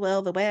 oh,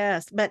 well, the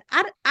West. But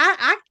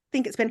I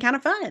think it's been kind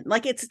of fun.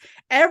 Like, it's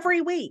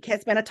every week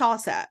has been a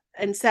toss up.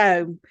 And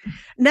so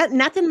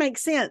nothing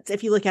makes sense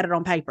if you look at it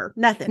on paper.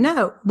 Nothing.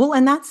 No. Well,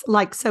 and that's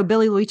like, so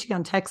Billy Luigi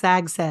on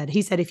TexAg said,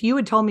 he said, if you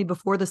had told me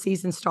before the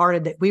season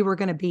started that we were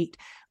going to beat,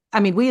 I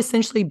mean, we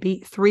essentially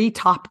beat 3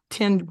 top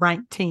 10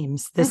 ranked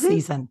teams this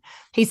season.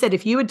 He said,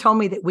 if you had told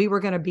me that we were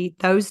going to beat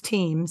those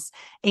teams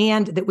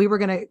and that we were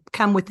going to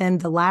come within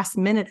the last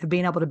minute of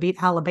being able to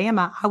beat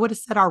Alabama, I would have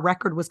said our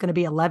record was going to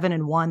be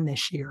 11-1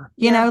 this year.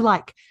 You know,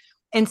 like,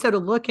 and so to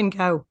look and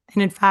go,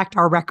 and in fact,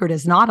 our record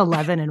is not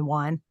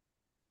 11-1.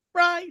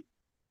 Right.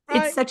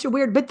 It's such a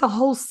weird, but the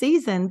whole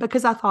season,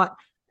 because I thought,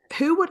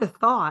 who would have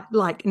thought,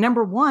 like,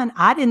 number one,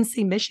 I didn't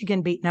see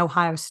Michigan beating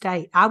Ohio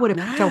State. I would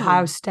have picked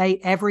Ohio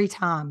State every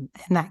time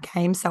in that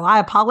game. So I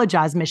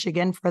apologize,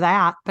 Michigan, for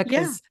that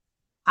because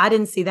I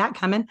didn't see that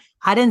coming.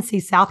 I didn't see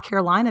South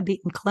Carolina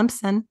beating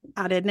Clemson.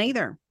 I didn't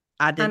either.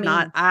 I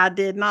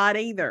did not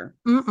either.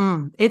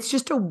 It's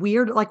just a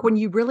weird, like, when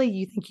you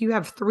think you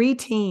have 3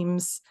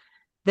 teams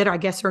that I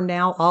guess are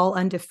now all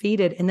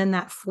undefeated. And then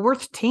that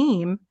 4th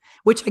team,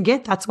 which I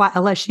get, that's why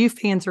LSU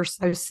fans are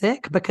so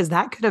sick, because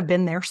that could have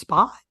been their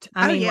spot.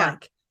 I mean,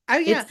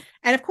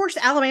 and of course,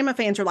 Alabama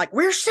fans are like,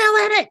 we're still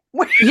in it.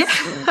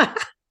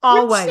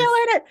 Always. We're still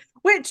in it.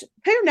 Which,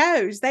 who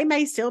knows? They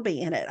may still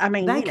be in it. I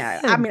mean,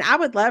 I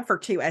would love for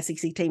 2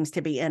 SEC teams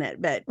to be in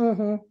it, but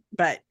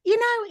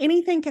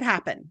anything could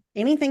happen.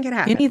 Anything could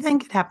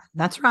happen.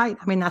 That's right.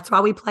 I mean, that's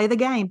why we play the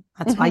game.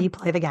 That's why you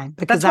play the game.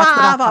 Because that's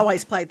why I've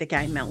always played the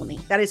game, Melanie.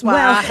 That is why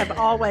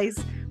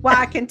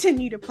I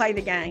continue to play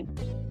the game.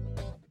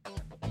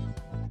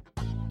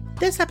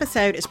 This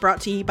episode is brought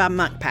to you by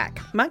MuckPack.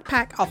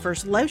 MuckPack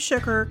offers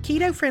low-sugar,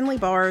 keto-friendly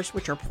bars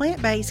which are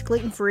plant-based,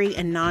 gluten-free,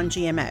 and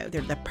non-GMO.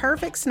 They're the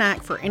perfect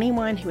snack for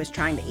anyone who is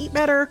trying to eat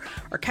better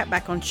or cut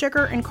back on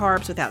sugar and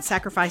carbs without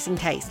sacrificing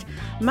taste.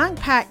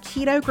 MuckPack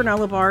keto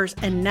granola bars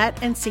and nut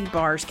and seed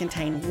bars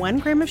contain 1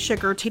 gram of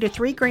sugar, 2 to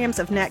 3 grams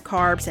of net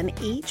carbs, and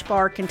each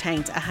bar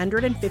contains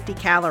 150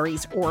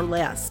 calories or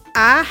less.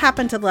 I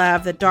happen to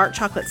love the dark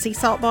chocolate sea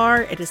salt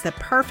bar. It is the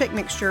perfect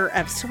mixture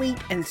of sweet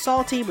and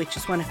salty, which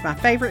is one of my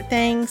favorite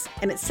things,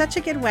 and it's such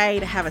a good way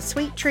to have a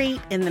sweet treat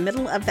in the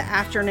middle of the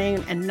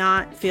afternoon and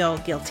not feel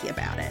guilty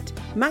about it.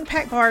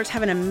 MuckPack bars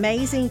have an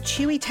amazing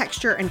chewy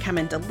texture and come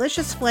in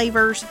delicious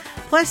flavors.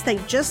 Plus, they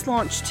just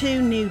launched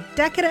 2 new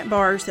decadent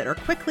bars that are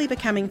quickly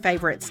becoming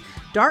favorites.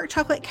 dark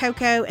chocolate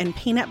cocoa and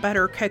peanut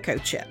butter cocoa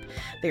chip.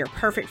 They are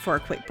perfect for a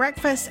quick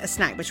breakfast, a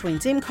snack between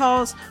Zoom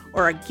calls,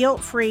 or a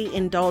guilt-free,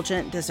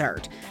 indulgent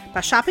dessert.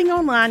 By shopping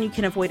online, you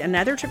can avoid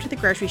another trip to the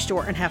grocery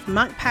store and have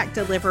Munk Pack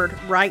delivered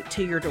right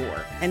to your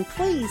door. And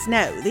please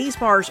know, these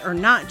bars are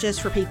not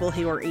just for people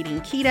who are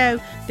eating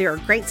keto. They're a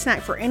great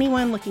snack for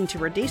anyone looking to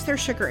reduce their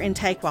sugar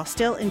intake while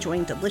still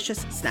enjoying delicious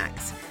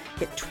snacks.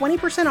 Get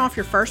 20% off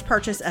your first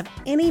purchase of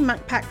any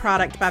Munk Pack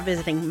product by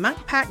visiting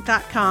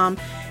munkpack.com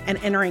and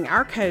entering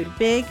our code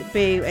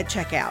BIGBOO at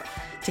checkout.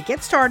 To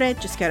get started,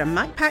 just go to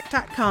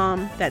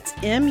munkpack.com, that's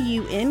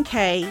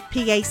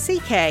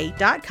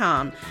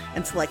munkpack.com,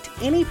 and select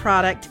any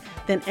product,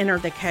 then enter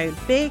the code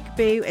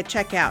BIGBOO at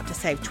checkout to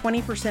save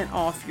 20%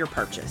 off your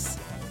purchase.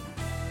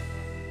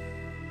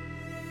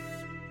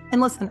 And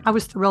listen, I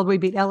was thrilled we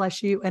beat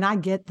LSU, and I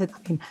get that. I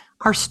mean,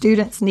 our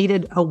students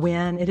needed a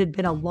win. It had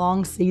been a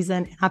long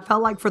season, and I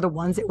felt like for the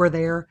ones that were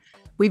there,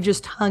 we've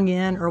just hung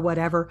in or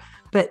whatever.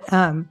 But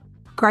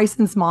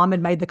Grayson's mom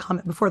had made the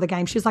comment before the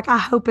game. She's like, I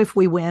hope if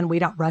we win, we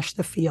don't rush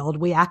the field.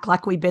 We act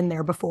like we've been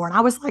there before. And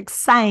I was like,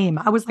 same.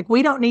 I was like,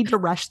 we don't need to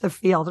rush the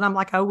field. And I'm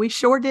like, oh, we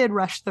sure did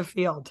rush the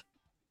field.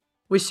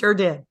 We sure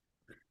did.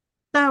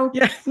 So,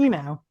 Yeah. you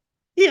know.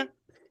 Yeah.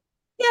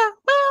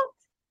 Well,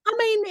 I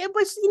mean, it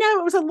was,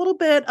 it was a little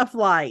bit of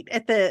light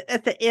at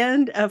the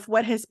end of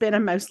what has been a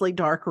mostly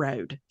dark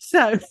road.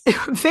 So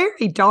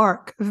very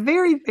dark,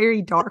 very,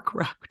 very dark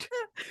road.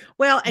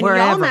 Well, and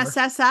Wherever. y'all mess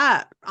us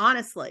up,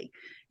 honestly.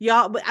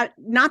 Y'all,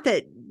 not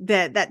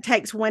that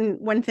takes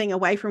one thing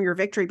away from your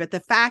victory, but the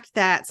fact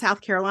that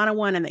South Carolina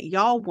won and that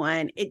y'all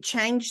won, it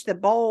changed the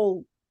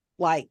bowl,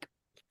 like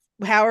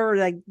however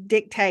they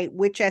dictate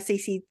which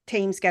SEC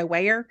teams go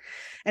where.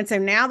 And so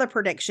now the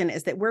prediction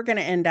is that we're going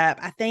to end up,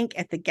 I think,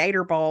 at the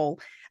Gator Bowl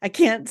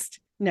against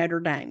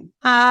Notre Dame.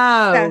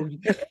 Oh,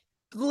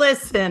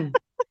 listen.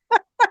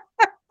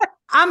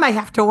 I may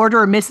have to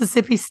order a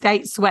Mississippi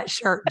State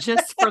sweatshirt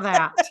just for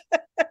that.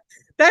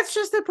 That's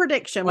just the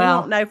prediction. Well, we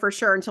won't know for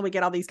sure until we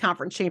get all these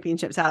conference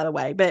championships out of the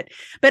way. But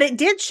it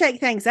did shake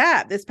things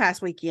up this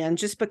past weekend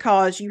just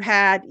because you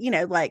had,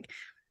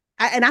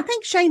 and I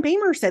think Shane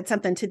Beamer said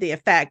something to the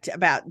effect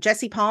about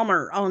Jesse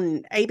Palmer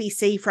on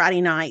ABC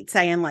Friday night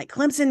saying like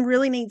Clemson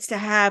really needs to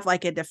have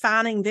like a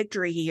defining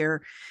victory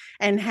here,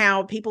 and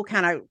how people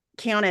kind of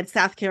counted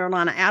South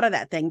Carolina out of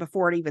that thing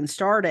before it even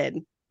started.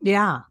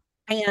 Yeah.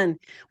 And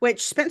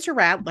which Spencer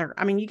Rattler,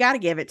 I mean, you got to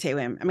give it to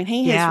him. I mean,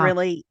 he has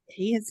really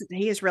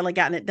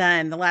gotten it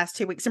done the last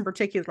 2 weeks in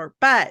particular.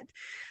 But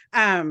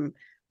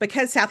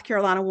because South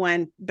Carolina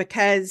won,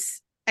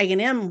 because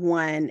A&M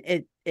won,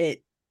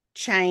 it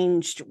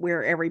changed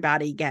where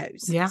everybody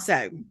goes. Yeah.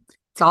 So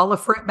it's all a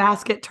fruit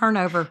basket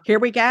turnover. here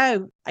we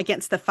go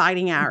against the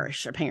Fighting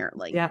Irish,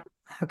 apparently. Yeah.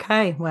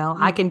 Okay. Well,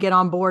 I can get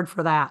on board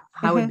for that.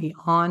 I would be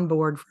on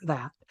board for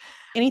that.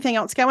 Anything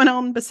else going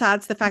on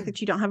besides the fact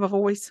that you don't have a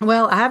voice?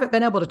 Well, I haven't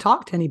been able to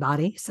talk to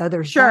anybody. So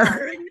there's Sure.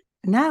 that.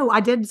 No, I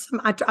did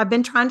I've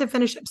been trying to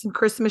finish up some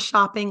Christmas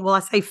shopping. Well,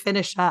 I say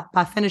finish up.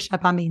 By finish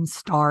up, I mean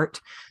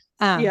start.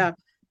 Yeah.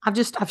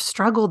 I've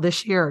struggled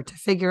this year to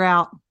figure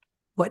out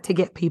what to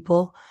get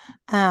people,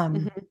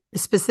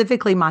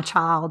 specifically my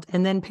child.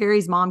 And then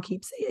Perry's mom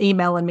keeps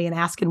emailing me and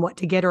asking what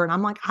to get her. And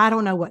I'm like, I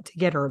don't know what to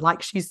get her.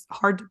 Like, she's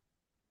hard to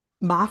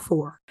buy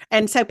for.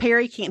 And so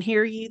Perry can't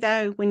hear you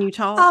though when you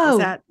talk.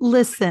 Oh,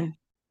 listen,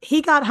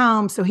 he got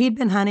home. So he'd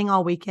been hunting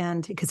all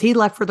weekend because he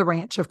left for the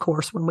ranch, of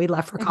course, when we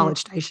left for College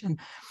Station.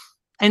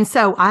 And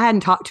so I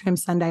hadn't talked to him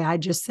Sunday. I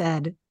just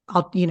said,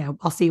 I'll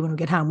see you when we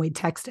get home. We'd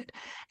texted.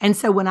 And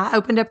so when I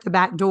opened up the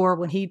back door,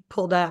 when he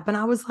pulled up and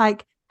I was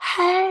like,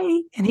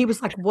 hey, and he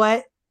was like,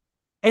 what?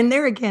 And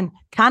there again,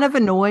 kind of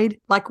annoyed,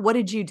 like, what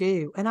did you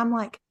do? And I'm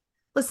like,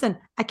 listen,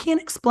 I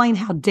can't explain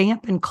how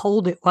damp and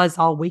cold it was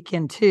all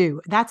weekend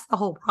too. That's the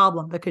whole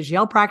problem, because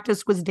yell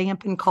practice was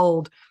damp and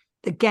cold.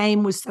 The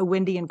game was so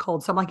windy and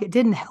cold. So I'm like, it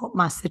didn't help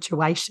my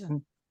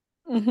situation.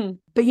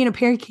 But,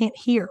 Perry can't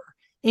hear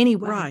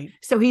anyway. Right.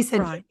 So he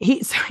said,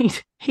 he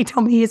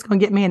told me he's going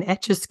to get me an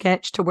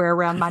Etch-a-Sketch to wear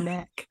around my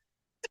neck.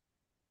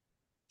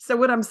 So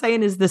what I'm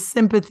saying is the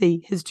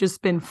sympathy has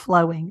just been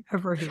flowing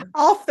over here.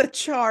 Off the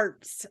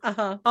charts.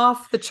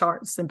 Off the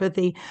charts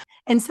sympathy.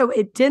 And so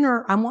at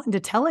dinner, I'm wanting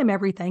to tell him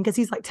everything because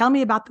he's like, tell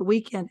me about the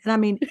weekend. And I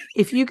mean,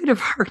 if you could have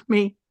heard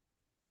me,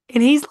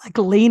 and he's like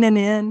leaning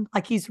in,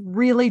 like he's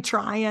really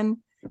trying. And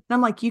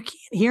I'm like, you can't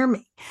hear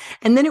me.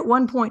 And then at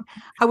one point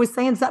I was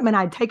saying something and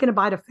I'd taken a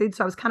bite of food.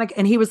 So I was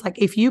and he was like,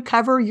 if you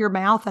cover your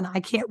mouth and I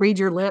can't read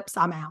your lips,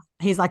 I'm out.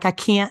 He's like, I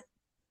can't.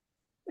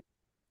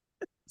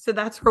 So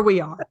that's where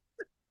we are.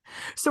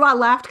 So I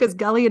laughed because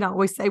Gully and I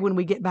always say when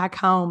we get back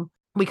home,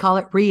 we call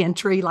it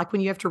re-entry, like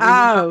when you have to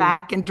re-enter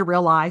back into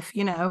real life,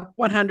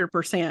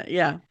 100%.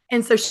 Yeah.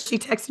 And so she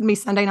texted me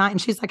Sunday night and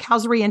she's like,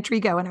 how's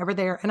re-entry going over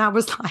there? And I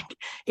was like,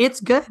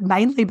 it's good,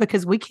 mainly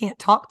because we can't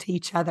talk to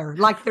each other.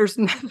 Like there's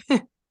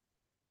nothing.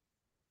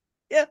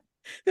 Yeah.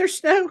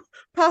 There's no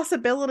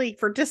possibility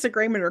for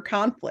disagreement or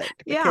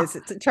conflict because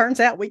it turns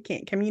out we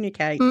can't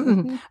communicate.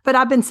 But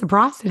I've been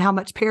surprised at how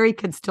much Perry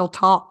could still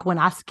talk when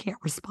I can't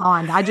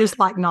respond. I just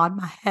like nod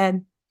my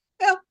head.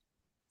 Well,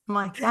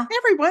 I'm like, yeah.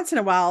 Every once in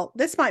a while,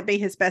 this might be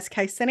his best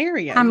case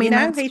scenario. I mean,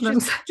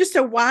 he's just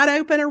a wide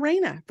open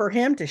arena for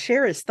him to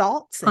share his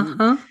thoughts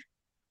and,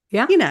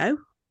 yeah,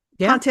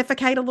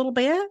 pontificate a little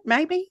bit,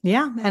 maybe.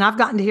 Yeah. And I've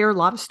gotten to hear a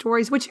lot of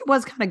stories, which it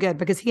was kind of good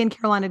because he and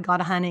Caroline had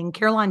gone hunting.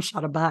 Caroline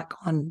shot a buck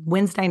on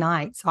Wednesday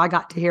night. So I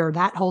got to hear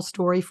that whole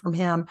story from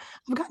him.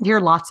 I've gotten to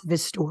hear lots of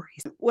his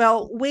stories.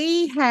 Well,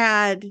 we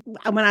had,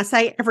 when I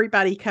say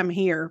everybody come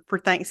here for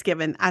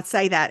Thanksgiving, I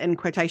say that in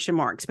quotation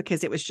marks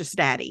because it was just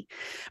Daddy.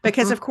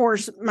 Because of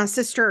course, my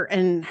sister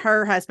and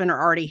her husband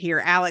are already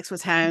here. Alex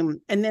was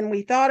home. And then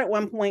we thought at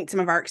one point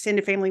some of our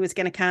extended family was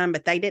going to come,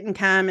 but they didn't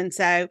come. And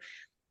so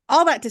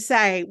all that to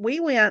say,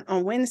 we went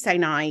on Wednesday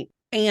night,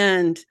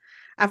 and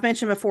I've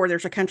mentioned before,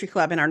 there's a country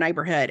club in our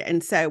neighborhood.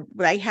 And so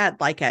they had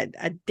like a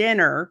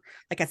dinner,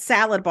 like a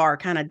salad bar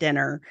kind of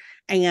dinner,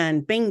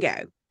 and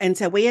bingo. And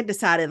so we had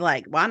decided,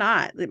 like, why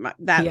not?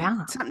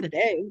 That's something to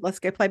do. Let's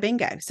go play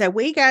bingo. So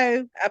we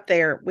go up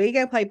there, we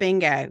go play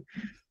bingo.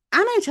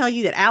 I'm going to tell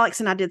you that Alex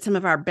and I did some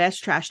of our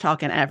best trash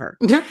talking ever,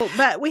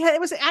 but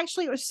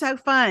it was so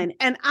fun.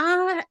 And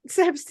I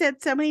have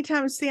said so many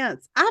times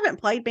since, I haven't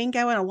played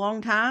bingo in a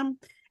long time.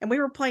 And we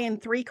were playing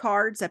 3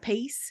 cards a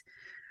piece.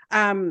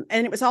 And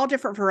it was all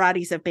different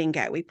varieties of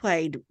bingo. We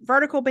played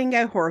vertical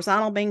bingo,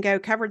 horizontal bingo,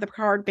 covered the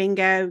card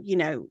bingo,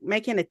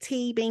 making a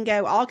T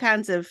bingo, all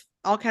kinds of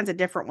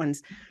different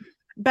ones.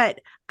 But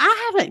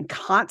I haven't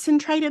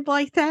concentrated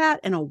like that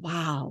in a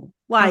while.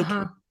 Like,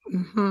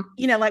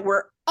 like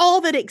where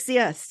all that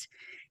exists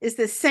is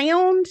the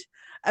sound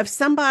of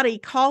somebody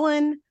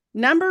calling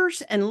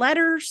numbers and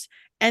letters.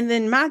 And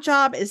then my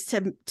job is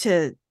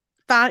to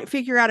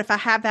figure out if I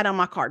have that on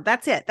my card.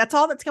 That's it. That's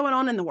all that's going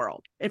on in the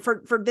world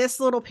for this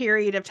little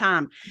period of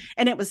time.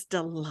 And it was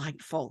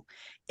delightful.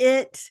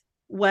 It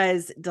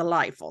was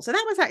delightful. So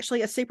that was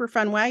actually a super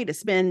fun way to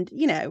spend,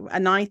 a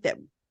night that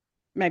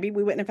maybe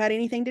we wouldn't have had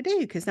anything to do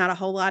because not a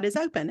whole lot is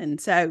open.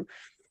 And so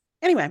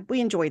anyway,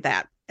 we enjoyed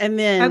that. And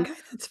then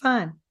that's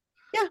fun.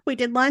 Yeah, we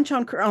did lunch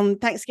on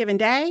Thanksgiving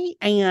Day,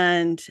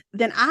 and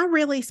then I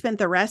really spent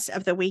the rest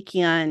of the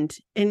weekend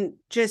in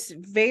just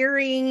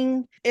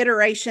varying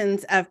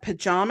iterations of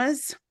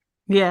pajamas.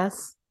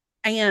 Yes.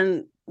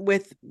 And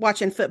with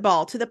watching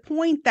football to the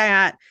point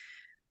that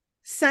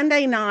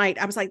Sunday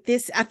night, I was like,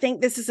 I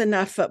think this is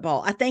enough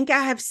football. I think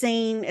I have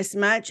seen as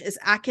much as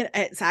I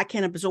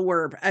can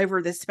absorb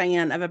over the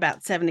span of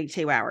about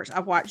 72 hours.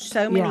 I've watched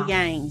so many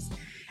games.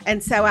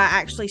 And so I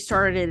actually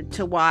started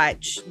to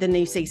watch the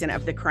new season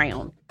of The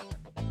Crown.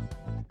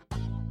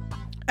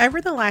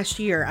 Over the last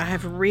year, I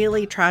have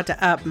really tried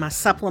to up my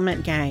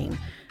supplement game.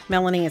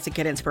 Melanie is a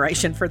good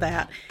inspiration for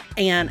that.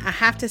 And I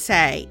have to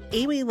say,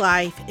 Iwi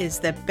Life is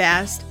the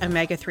best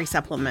omega-3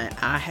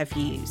 supplement I have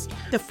used.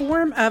 The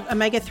form of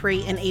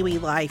omega-3 in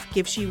Iwi Life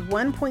gives you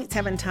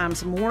 1.7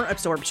 times more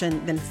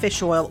absorption than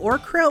fish oil or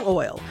krill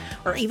oil,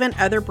 or even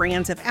other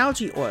brands of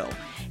algae oil.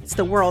 It's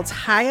the world's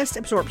highest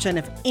absorption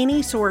of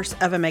any source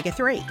of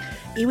omega-3.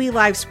 Iwi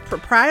Life's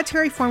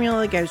proprietary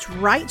formula goes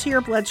right to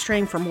your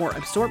bloodstream for more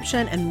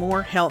absorption and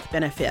more health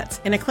benefits.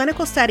 In a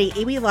clinical study,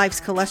 Iwi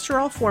Life's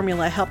cholesterol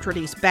formula helped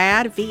reduce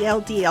bad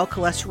VLDL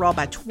cholesterol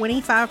by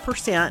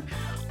 25%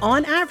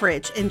 on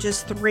average in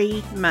just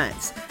 3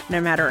 months.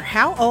 No matter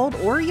how old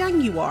or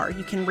young you are,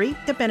 you can reap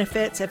the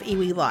benefits of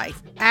Iwi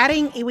Life.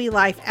 Adding Iwi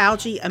Life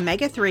algae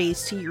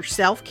omega-3s to your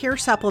self-care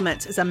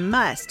supplements is a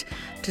must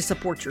to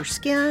support your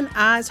skin,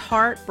 eyes,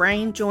 heart,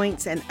 brain,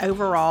 joints, and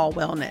overall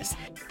wellness.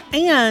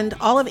 And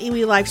all of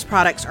Iwi Life's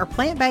products are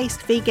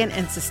plant-based, vegan,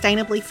 and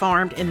sustainably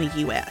farmed in the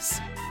U.S.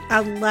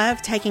 I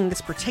love taking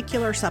this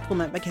particular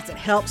supplement because it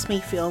helps me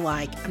feel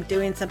like I'm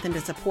doing something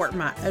to support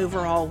my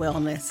overall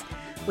wellness,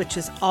 which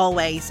is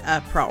always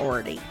a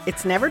priority.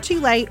 It's never too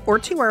late or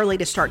too early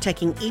to start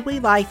taking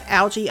Iwi Life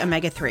algae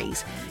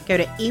omega-3s. Go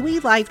to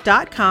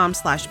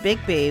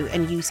iwilife.com/bigboo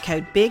and use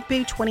code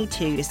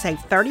BIGBOO22 to save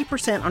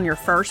 30% on your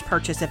first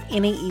purchase of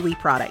any Iwi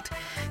product.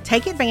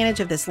 Take advantage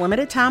of this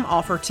limited time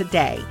offer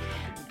today.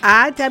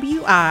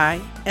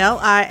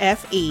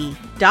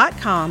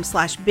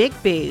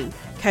 iwilife.com/bigboo,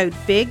 code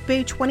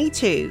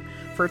BIGBOO22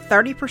 for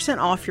 30%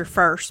 off your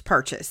first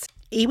purchase.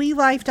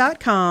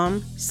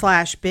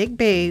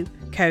 iwilife.com/bigboo,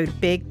 code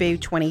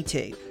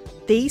BIGBOO22.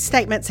 These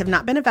statements have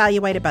not been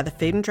evaluated by the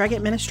Food and Drug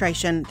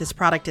Administration. This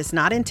product is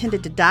not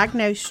intended to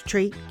diagnose,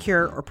 treat,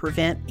 cure, or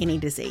prevent any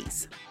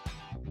disease.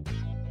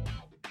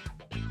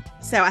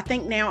 So I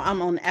think now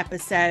I'm on I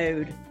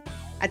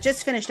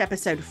just finished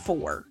episode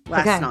 4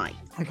 last night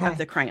of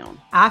The Crown.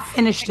 I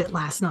finished it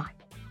last night.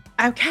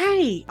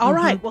 Okay. All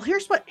right. Well,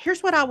 here's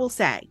what I will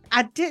say.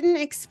 I didn't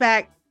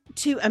expect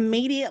to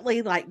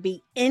immediately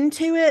be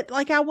into it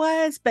like I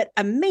was, but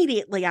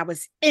immediately I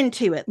was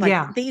into it.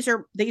 These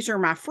are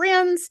my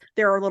friends.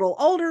 They're a little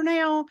older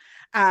now.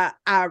 I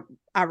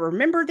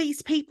remember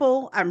these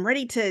people. I'm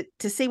ready to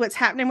see what's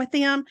happening with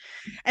them.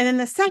 And then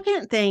the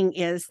second thing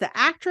is the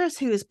actress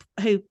who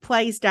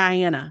plays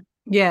Diana.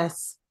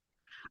 Yes.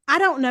 I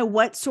don't know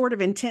what sort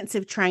of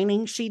intensive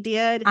training she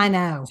did. I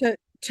know.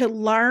 To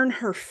learn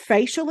her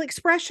facial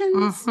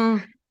expressions,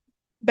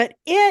 but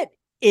it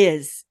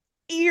is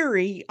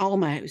eerie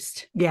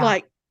almost. Yeah.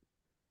 Like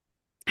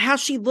how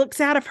she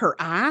looks out of her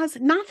eyes.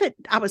 Not that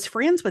I was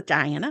friends with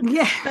Diana,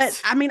 Yes.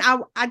 but I mean,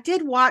 I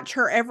did watch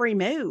her every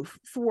move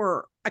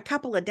for a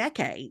couple of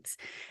decades,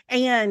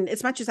 and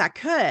as much as I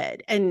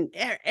could, and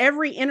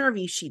every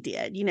interview she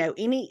did,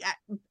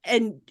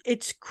 and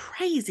it's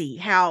crazy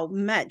how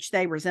much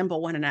they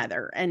resemble one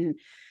another. And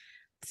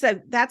so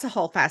that's a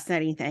whole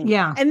fascinating thing.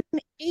 Yeah. And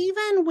then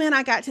even when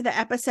I got to the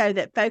episode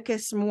that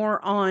focused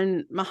more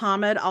on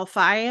Muhammad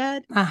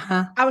Al-Fayed,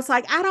 I was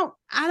like, I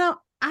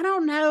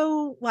don't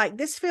know. Like,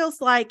 this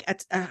feels like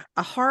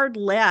a hard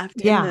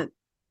left. Yeah.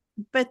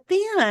 But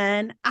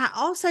then I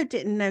also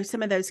didn't know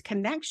some of those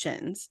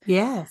connections.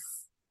 Yes.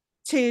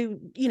 To,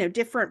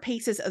 different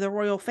pieces of the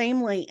royal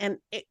family. And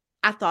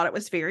I thought it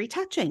was very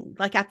touching.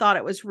 Like, I thought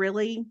it was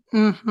really,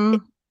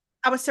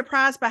 I was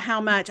surprised by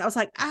how much. I was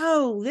like,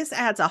 oh, this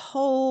adds a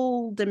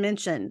whole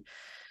dimension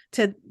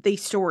to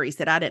these stories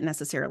that I didn't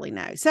necessarily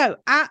know. So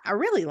I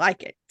really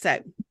like it. So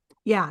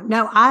yeah,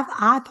 no,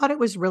 I thought it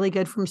was really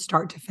good from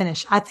start to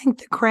finish. I think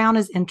The Crown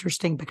is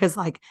interesting because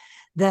like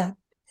the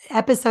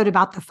episode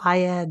about the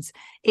Fayeds,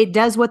 it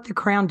does what The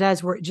Crown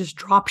does, where it just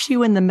drops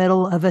you in the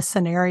middle of a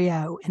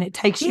scenario and it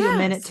takes you a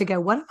minute to go,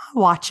 what am I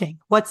watching?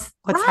 What's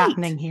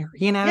happening here?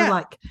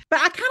 Like, but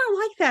I kind of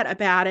like that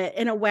about it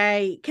in a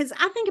way, because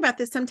I think about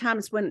this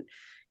sometimes when,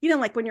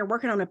 like when you're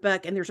working on a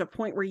book and there's a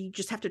point where you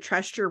just have to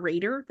trust your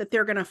reader that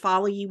they're going to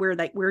follow you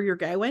where you're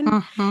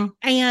going.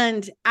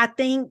 And I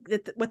think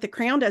that what The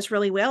Crown does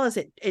really well is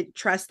it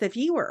trusts the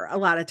viewer a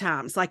lot of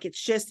times. Like,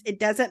 it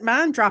doesn't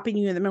mind dropping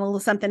you in the middle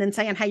of something and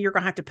saying, hey, you're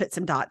going to have to put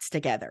some dots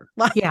together.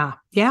 Like,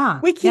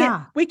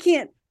 we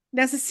can't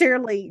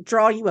necessarily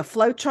draw you a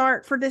flow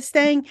chart for this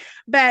thing,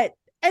 but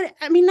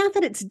I mean, not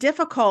that it's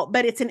difficult,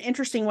 but it's an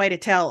interesting way to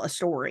tell a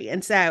story.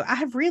 And so I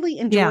have really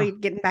enjoyed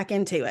getting back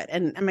into it.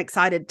 And I'm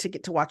excited to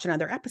get to watch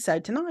another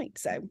episode tonight.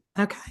 So,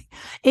 okay.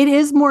 It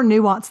is more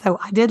nuanced, though.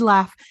 I did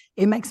laugh.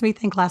 It makes me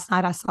think last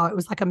night I saw it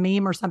was like a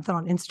meme or something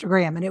on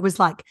Instagram. And it was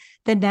like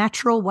the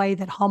natural way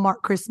that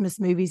Hallmark Christmas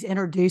movies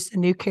introduce a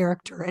new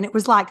character. And it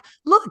was like,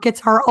 look,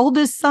 it's our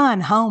oldest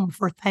son home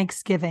for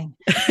Thanksgiving.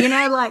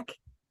 Like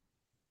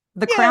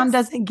The Crown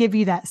doesn't give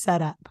you that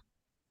setup.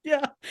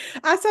 Yeah.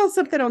 I saw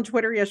something on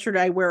Twitter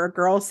yesterday where a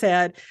girl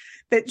said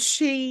that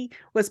she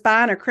was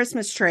buying a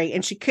Christmas tree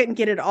and she couldn't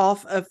get it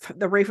off of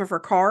the roof of her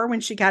car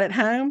when she got it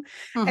home.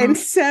 And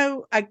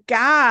so a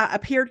guy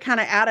appeared kind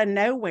of out of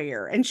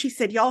nowhere. And she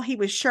said, y'all, he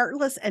was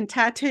shirtless and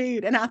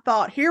tattooed. And I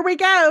thought, here we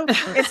go.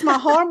 It's my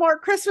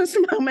Hallmark Christmas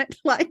moment.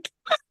 Like,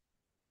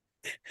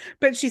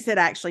 but she said,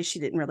 actually, she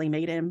didn't really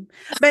meet him,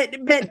 but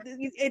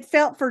it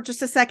felt for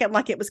just a second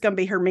like it was going to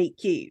be her meet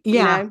cute.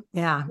 Yeah.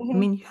 I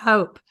mean, you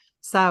hope.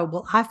 So,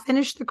 well, I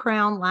finished The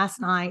Crown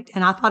last night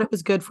and I thought it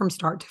was good from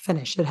start to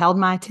finish. It held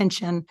my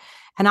attention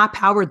and I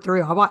powered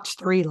through. I watched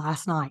 3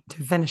 last night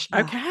to finish it.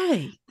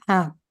 Okay.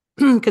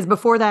 Because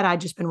before that,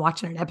 I'd just been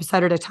watching an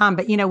episode at a time.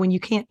 But, when you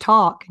can't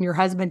talk and your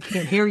husband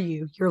can't hear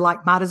you, you're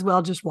like, might as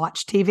well just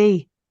watch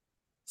TV.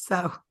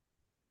 So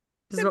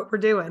this is what we're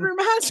doing. It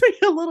reminds me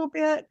a little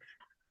bit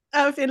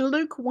of in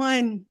Luke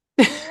 1,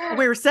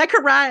 where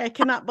Zechariah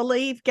cannot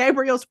believe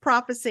Gabriel's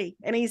prophecy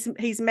and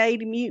he's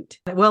made mute.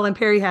 Well, and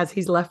Perry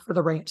he's left for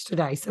the ranch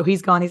today. So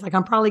he's gone. He's like,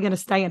 I'm probably going to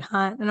stay and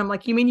hunt. And I'm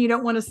like, you mean you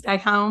don't want to stay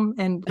home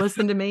and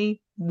listen to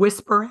me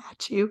whisper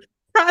at you?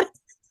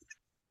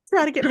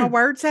 Try to get my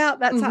words out.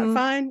 That's not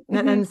fun.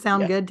 That doesn't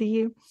sound good to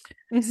you.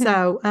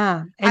 So,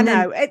 I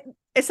know.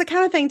 It's the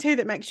kind of thing too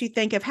that makes you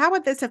think of how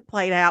would this have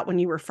played out when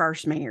you were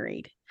first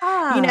married?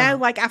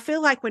 Like I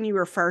feel like when you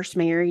were first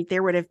married,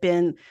 there would have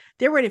been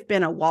a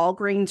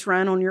Walgreens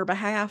run on your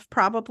behalf,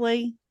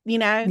 probably.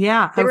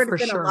 Yeah, there would have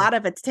been a lot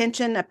of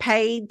attention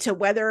paid to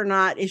whether or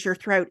not is your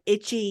throat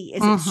itchy,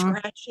 is it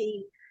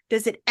scratchy,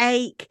 does it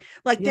ache?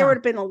 Like there would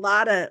have been a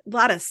lot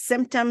of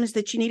symptoms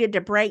that you needed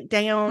to break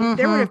down.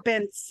 There would have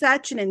been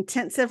such an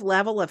intensive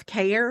level of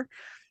care.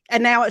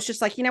 And now it's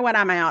just like, you know what,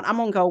 I'm out. I'm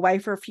going to go away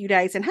for a few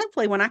days. And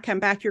hopefully when I come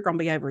back, you're going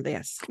to be over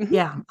this.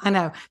 Yeah, I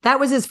know. That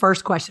was his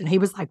first question. He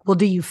was like, well,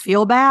 do you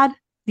feel bad?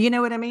 You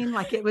know what I mean?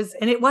 Like it was,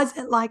 and it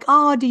wasn't like,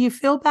 oh, do you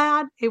feel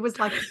bad? It was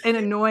like an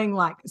annoying,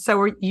 like,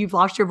 so you've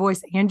lost your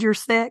voice and you're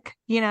sick,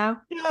 Yeah.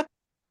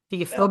 Do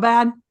you feel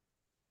bad?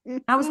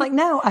 I was like,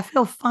 no, I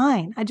feel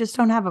fine. I just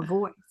don't have a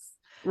voice.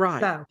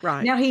 Right. So,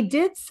 right. Now he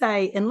did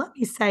say, and let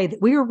me say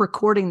that we are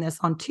recording this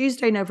on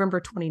Tuesday,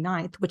 November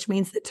 29th, which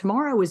means that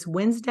tomorrow is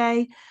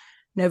Wednesday,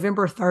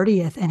 November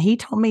 30th. And he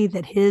told me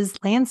that his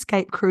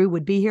landscape crew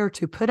would be here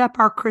to put up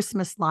our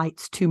Christmas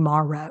lights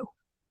tomorrow.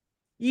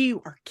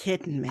 You are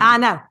kidding me. I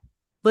know.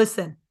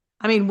 Listen,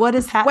 I mean, what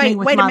is happening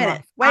with my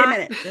life? Wait a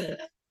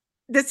minute.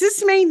 Does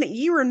this mean that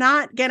you are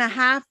not going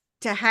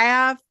to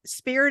have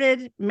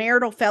spirited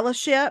marital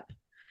fellowship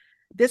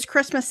this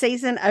Christmas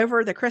season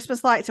over the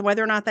Christmas lights and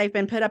whether or not they've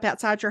been put up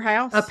outside your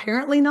house?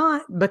 Apparently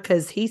not,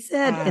 because he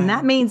said, and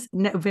that means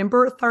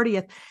November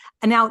 30th.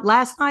 And now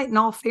last night, in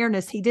all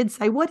fairness, he did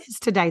say, what is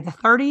today, the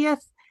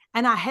 30th?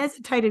 And I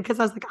hesitated because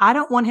I was like, I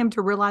don't want him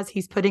to realize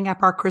he's putting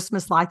up our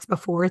Christmas lights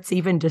before it's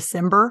even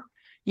December,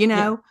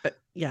 Yeah.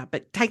 Yeah,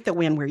 but take the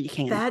win where you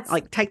can.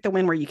 Take the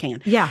win where you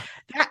can. Yeah.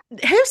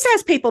 Who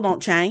says people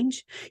don't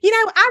change?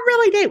 I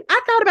really do.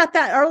 I thought about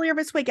that earlier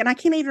this week, and I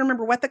can't even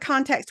remember what the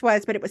context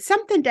was, but it was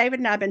something David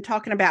and I have been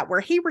talking about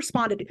where he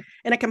responded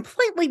in a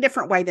completely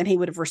different way than he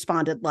would have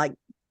responded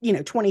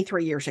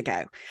 23 years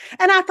ago.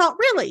 And I thought,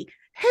 really,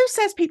 who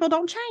says people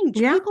don't change?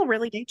 Yeah. People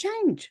really do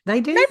change.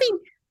 They do.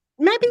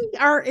 Maybe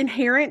our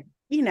inherent,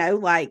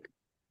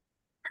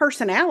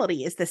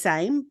 personality is the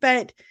same,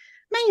 but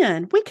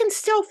man, we can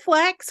still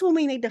flex when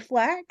we need to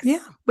flex. Yeah,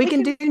 we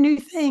can do new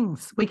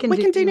things. We can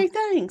do new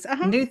things.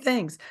 New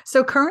things.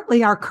 So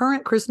currently our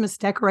current Christmas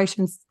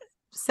decorations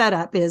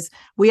setup is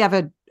we have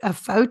a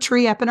faux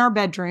tree up in our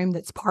bedroom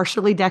that's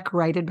partially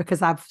decorated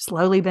because I've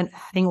slowly been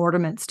adding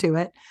ornaments to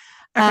it.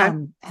 Okay.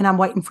 And I'm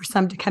waiting for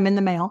some to come in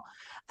the mail.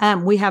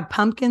 We have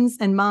pumpkins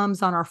and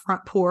mums on our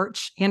front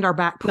porch and our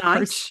back porch.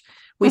 Nice.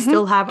 We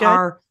still have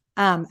our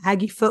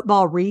Aggie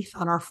football wreath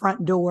on our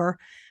front door.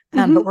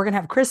 But we're going to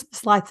have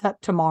Christmas lights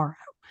up tomorrow.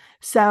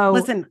 So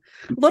listen,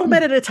 a little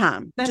bit at a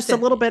time, just a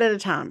little bit at a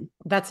time.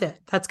 That's it.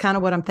 That's kind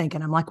of what I'm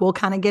thinking. I'm like, we'll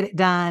kind of get it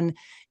done.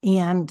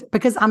 And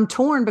because I'm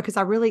torn, because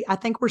I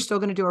think we're still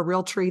going to do a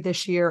real tree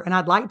this year. And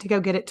I'd like to go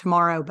get it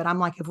tomorrow. But I'm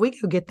like, if we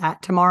go get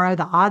that tomorrow,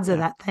 the odds of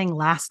that thing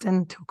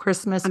lasting till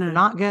Christmas are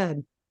not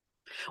good.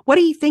 What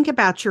do you think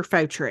about your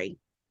faux tree?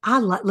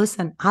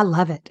 Listen, I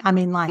love it. I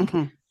mean,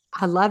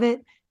 I love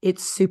it.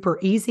 It's super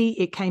easy.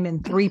 It came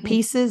in 3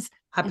 pieces.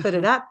 I put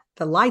it up.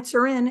 The lights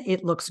are in.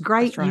 It looks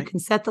great. Right. You can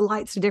set the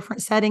lights to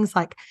different settings.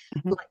 Like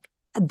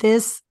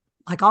this,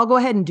 I'll go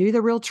ahead and do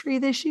the real tree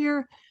this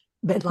year,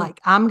 but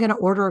I'm going to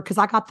order, because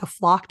I got the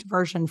flocked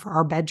version for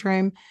our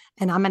bedroom,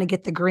 and I'm going to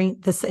get the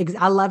green.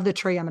 I love the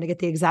tree. I'm going to get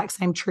the exact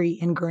same tree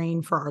in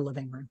green for our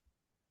living room.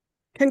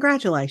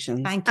 Congratulations.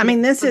 Thank you. I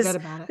mean, this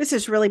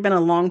has really been a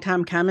long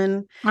time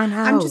coming. I know.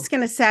 I'm just going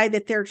to say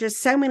that there are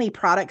just so many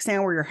products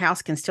now where your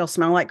house can still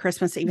smell like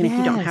Christmas, even if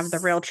you don't have the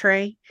real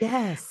tree.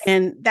 Yes.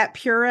 And that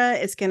Pura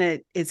is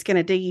going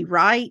to do you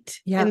right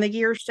in the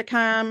years to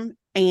come.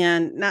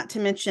 And not to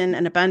mention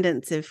an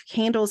abundance of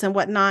candles and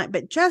whatnot,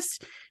 but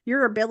just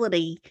your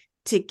ability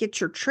to get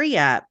your tree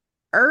up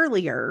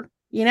earlier,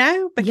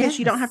 because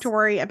you don't have to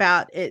worry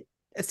about it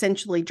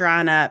essentially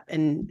drying up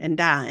and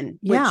dying.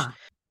 Yeah.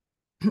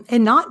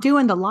 And not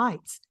doing the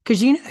lights, because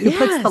who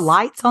puts the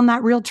lights on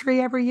that real tree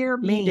every year?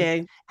 Me. You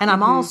do. And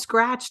I'm all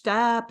scratched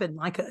up, and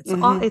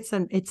it's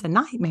a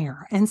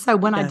nightmare. And so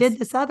when I did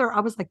this other,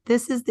 I was like,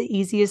 this is the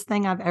easiest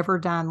thing I've ever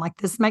done. Like,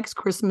 this makes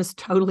Christmas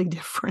totally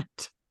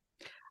different.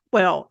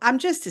 Well, I'm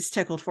just as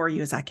tickled for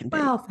you as I can be.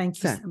 Well,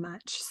 thank you so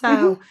much.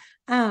 So,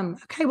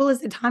 okay. Well,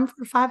 is it time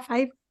for 5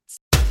 favorites?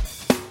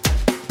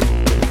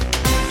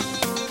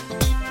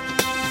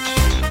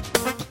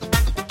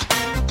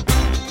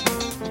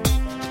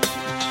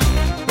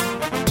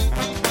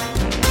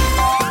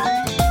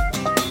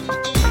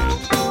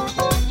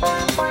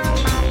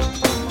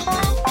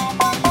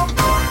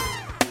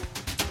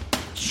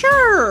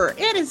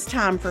 It is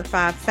time for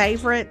 5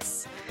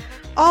 favorites.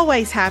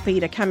 Always happy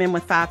to come in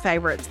with 5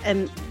 favorites.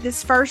 And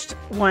this first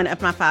one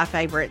of my 5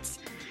 favorites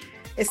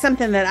is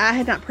something that I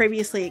had not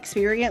previously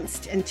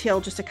experienced until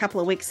just a couple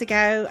of weeks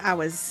ago. I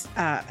was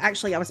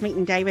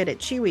meeting David at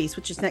Chewy's,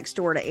 which is next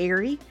door to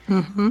Aerie.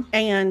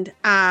 And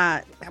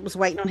I was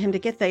waiting on him to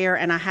get there,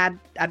 and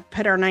I'd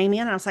put our name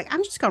in, and I was like,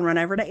 I'm just going to run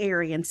over to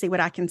Aerie and see what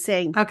I can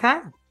see. Okay.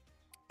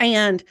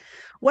 And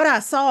what I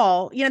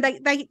saw,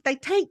 they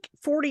take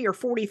 40 or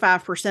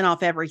 45%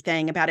 off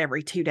everything about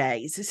every 2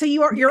 days. So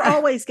you're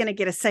always going to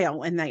get a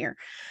sale in there.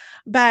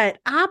 But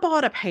I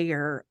bought a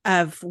pair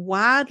of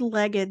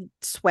wide-legged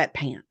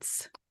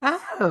sweatpants.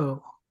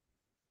 Oh.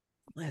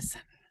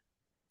 Listen,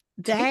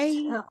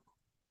 they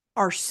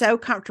are so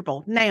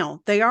comfortable.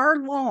 Now, they are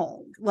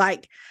long.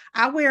 Like,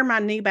 I wear my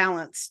New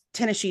Balance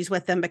tennis shoes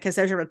with them because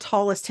those are the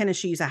tallest tennis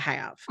shoes I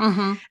have.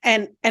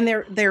 And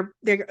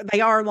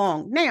they are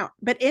long now,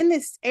 but in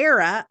this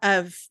era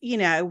of,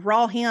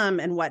 raw hem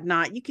and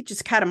whatnot, you could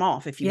just cut them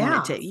off if you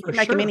wanted to. You could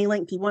make them any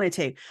length you wanted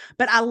to,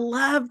 but I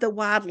love the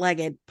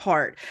wide-legged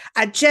part.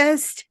 I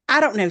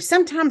don't know.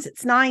 Sometimes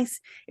it's nice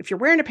if you're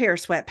wearing a pair of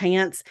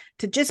sweatpants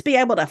to just be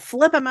able to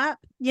flip them up,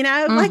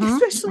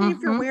 especially if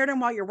you're wearing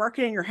them while you're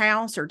working in your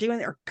house or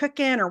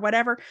cooking or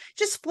whatever,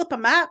 just flip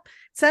them up.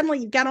 Suddenly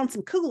you've got on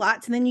some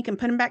culottes, and then you can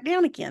put them back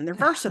down again. They're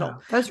versatile.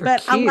 Those are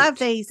cute. I love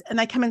these, and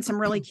they come in some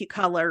really cute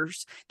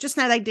colors. Just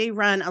now they do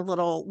run a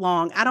little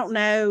long. I don't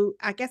know.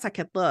 I guess I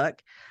could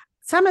look.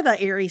 Some of the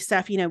Aerie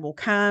stuff, will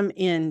come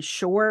in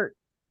short,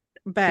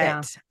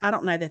 but I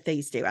don't know that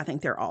these do. I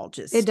think they're all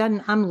just. It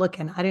doesn't. I'm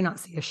looking. I do not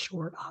see a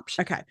short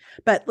option. Okay,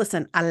 but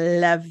listen, I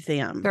love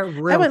them. They're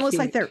real cute. It looks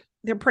like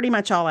they're pretty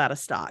much all out of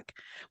stock.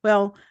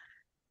 Well,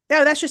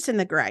 no, that's just in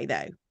the gray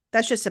though.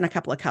 That's just in a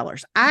couple of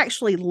colors. I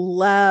actually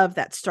love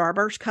that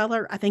Starburst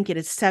color. I think it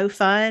is so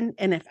fun.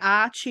 And if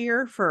I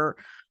cheer for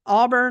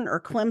Auburn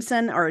or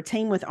Clemson or a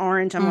team with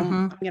orange,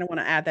 I'm going to want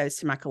to add those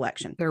to my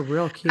collection. They're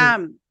real cute.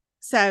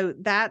 So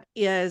that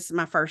is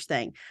my first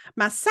thing.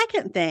 My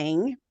second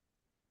thing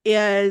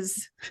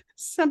is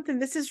something,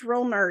 this is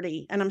real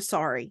nerdy, and I'm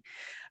sorry,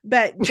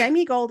 But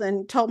Jamie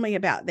Golden told me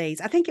about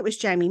these. I think it was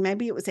Jamie,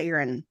 maybe it was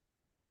Aaron.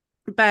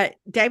 But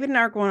David and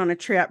I are going on a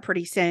trip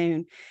pretty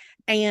soon.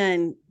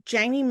 And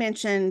Jamie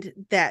mentioned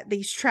that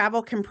these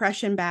travel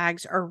compression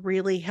bags are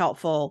really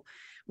helpful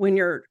when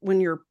you're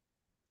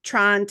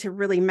trying to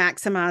really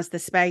maximize the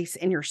space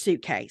in your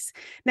suitcase.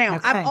 Now,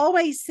 Okay. I've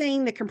always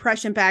seen the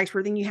compression bags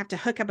where then you have to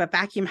hook up a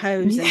vacuum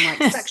hose and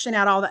like suction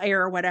out all the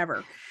air or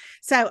whatever.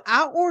 So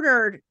I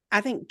ordered,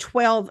 I think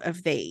 12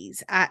 of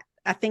these.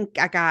 I think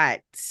I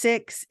got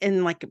 6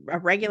 in like a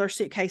regular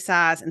suitcase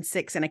size and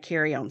 6 in a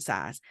carry-on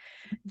size.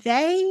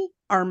 They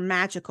are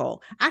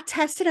magical. I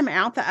tested them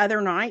out the other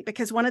night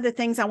because one of the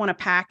things I want to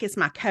pack is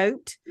my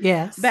coat.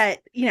 Yes. But,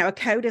 a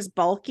coat is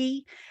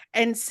bulky.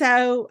 And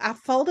so I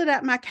folded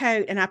up my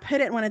coat and I put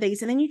it in one of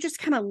these, and then you just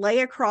kind of lay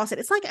across it.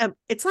 It's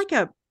like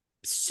a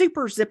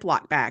super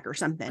Ziploc bag or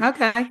something.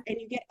 Okay. And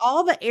you get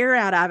all the air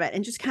out of it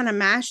and just kind of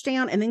mash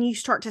down, and then you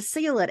start to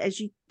seal it as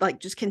you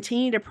like just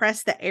continue to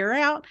press the air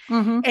out.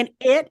 Mm-hmm. And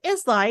it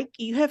is like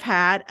you have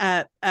had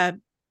a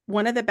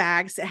one of the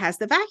bags that has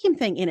the vacuum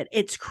thing in it.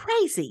 It's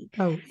crazy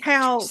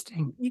how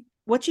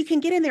what you can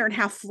get in there and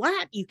how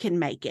flat you can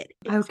make it.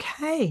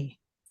 Okay.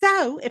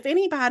 So if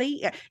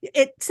anybody,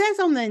 it says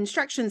on the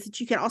instructions that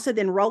you can also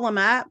then roll them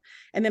up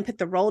and then put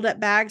the rolled up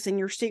bags in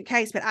your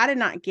suitcase. But I did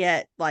not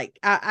get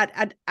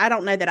I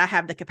don't know that I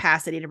have the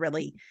capacity to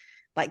really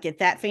like get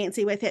that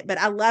fancy with it. But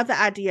I love the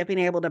idea of being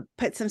able to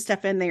put some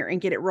stuff in there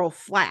and get it real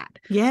flat.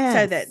 Yeah.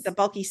 So that the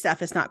bulky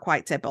stuff is not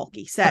quite so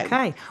bulky. So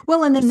okay.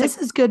 Well, and then this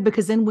is good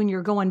because then when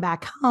you're going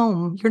back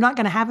home, you're not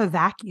going to have a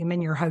vacuum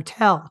in your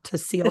hotel to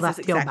seal that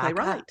deal exactly back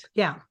right. up.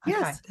 Yeah. Okay.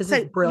 Yes. This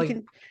is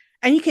brilliant.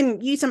 And you can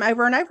use them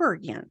over and over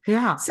again.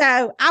 Yeah.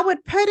 So I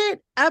would put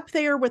it up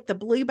there with the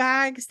blue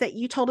bags that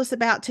you told us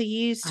about to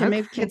use to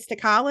move kids to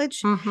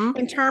college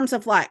in terms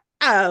of like,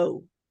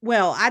 oh,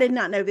 well, I did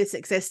not know this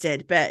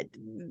existed, but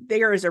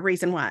there is a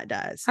reason why it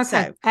does. Okay.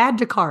 So, add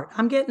to cart.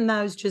 I'm getting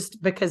those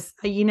just because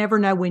you never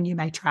know when you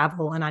may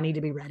travel and I need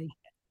to be ready.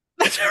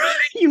 That's right.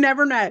 You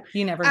never know.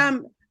 You never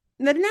know.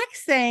 The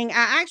next thing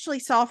I actually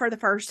saw for the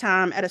first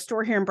time at a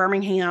store here in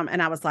Birmingham,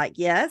 and I was like,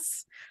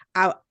 yes,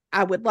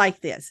 I would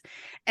like this.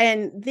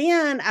 And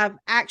then I've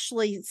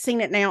actually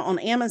seen it now on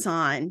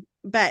Amazon,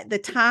 but the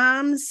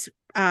Times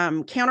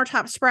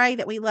countertop spray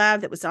that we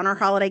love that was on our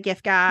holiday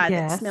gift guide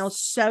that smells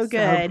so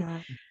good.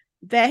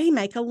 They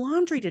make a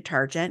laundry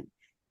detergent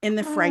in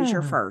the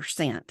Fraser Fir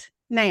scent.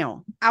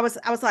 Now, I was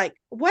like,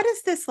 what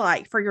is this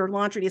like for your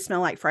laundry to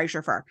smell like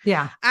Fraser Fir?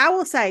 Yeah. I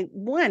will say,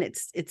 one,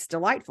 it's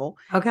delightful.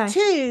 Okay.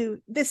 2,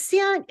 the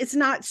scent is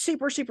not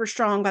super, super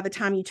strong by the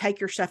time you take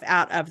your stuff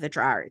out of the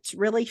dryer. It's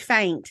really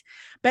faint,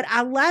 but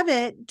I love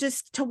it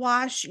just to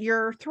wash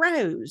your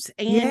throws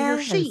and your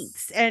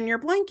sheets and your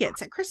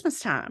blankets at Christmas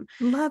time.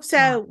 Love so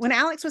that. When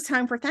Alex was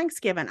home for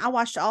Thanksgiving, I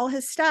washed all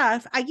his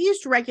stuff. I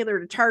used regular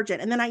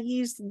detergent, and then I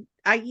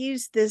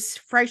used this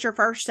Fraser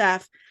Fir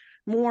stuff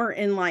more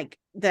in like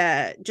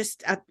I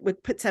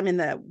would put some in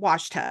the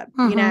wash tub,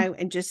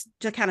 and just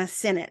to kind of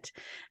scent it.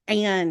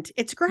 And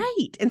it's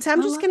great. And so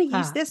I'm just going to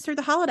use this through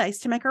the holidays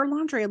to make our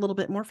laundry a little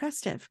bit more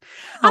festive.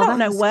 I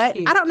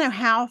don't know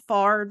how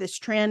far this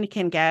trend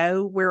can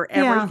go where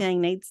everything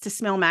needs to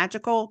smell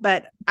magical,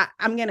 but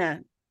I'm going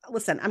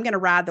to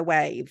ride the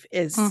wave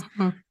is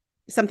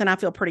something I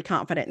feel pretty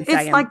confident in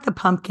saying. It's like the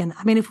pumpkin.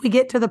 I mean, if we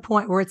get to the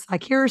point where it's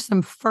like, here are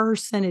some fir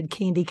scented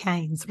candy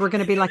canes, we're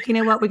going to be like, you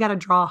know what? We got to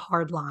draw a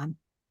hard line.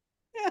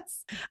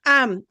 Yes.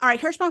 All right.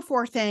 Here's my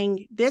 4th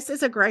thing. This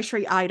is a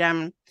grocery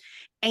item.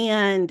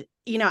 And,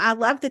 I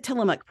love the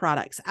Tillamook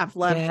products. I've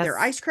loved their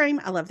ice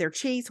cream. I love their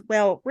cheese.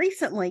 Well,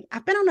 recently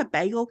I've been on a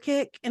bagel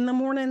kick in the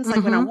mornings.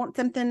 Like when I want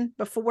something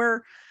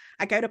before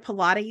I go to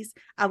Pilates,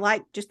 I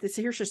like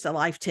here's just a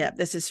life tip.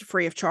 This is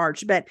free of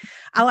charge, but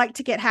I like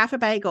to get half a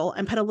bagel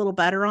and put a little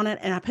butter on it.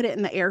 And I put it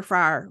in the air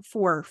fryer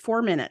for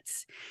 4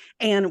 minutes.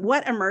 And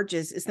what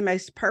emerges is the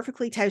most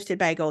perfectly toasted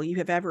bagel you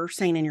have ever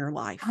seen in your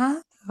life.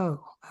 Oh,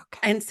 okay.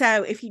 And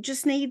so if you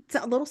just need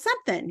a little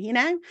something,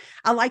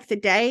 I like the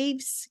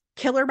Dave's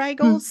Killer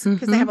Bagels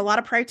because they have a lot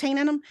of protein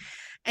in them.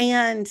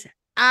 And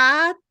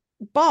I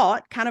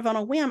bought kind of on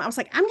a whim. I was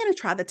like, I'm going to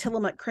try the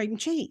Tillamook cream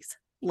cheese.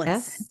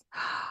 Listen,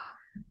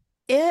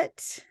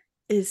 it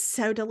is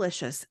so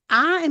delicious.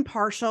 I am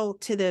partial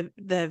to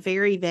the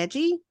very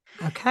veggie.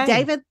 Okay.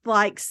 David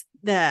likes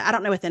I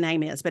don't know what the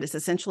name is, but it's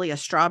essentially a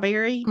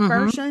strawberry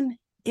version.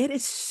 It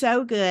is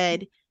so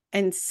good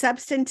and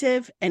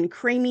substantive and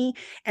creamy.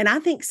 And I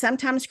think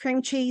sometimes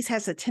cream cheese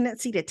has a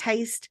tendency to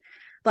taste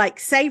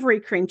like savory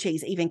cream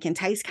cheese even can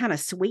taste kind of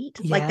sweet.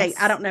 Yes.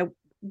 Like I don't know,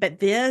 but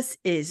this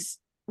is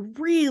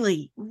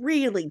really,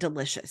 really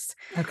delicious.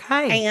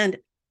 Okay.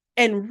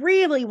 And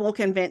really will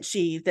convince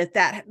you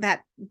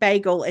that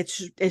bagel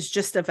is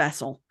just a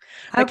vessel.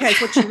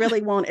 Because what you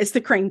really want is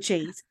the cream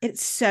cheese.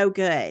 It's so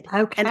good.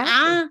 Okay.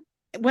 And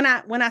when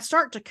I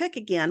start to cook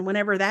again,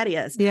 whenever that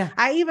is,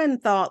 I even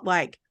thought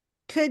like,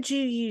 could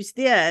you use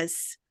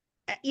this,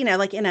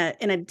 like in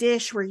a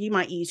dish where you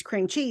might use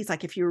cream cheese,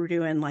 like if you were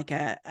doing like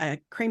a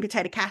cream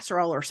potato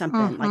casserole or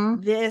something,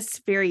 like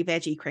this very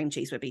veggie cream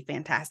cheese would be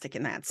fantastic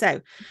in that.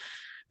 So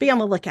be on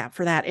the lookout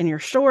for that in your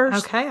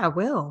stores. Okay, I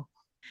will.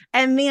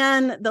 And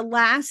then the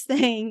last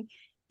thing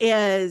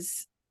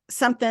is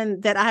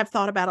something that I have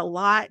thought about a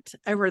lot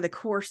over the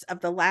course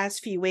of the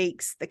last few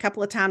weeks. The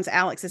couple of times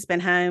Alex has been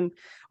home,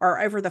 or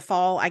over the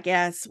fall, I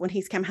guess, when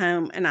he's come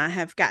home, and I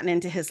have gotten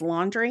into his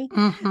laundry.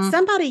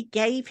 Somebody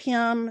gave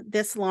him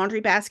this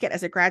laundry basket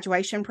as a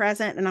graduation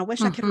present, and I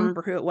wish I could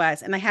remember who it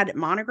was. And they had it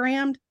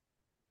monogrammed.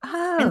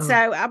 Oh. And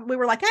so we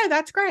were like, oh,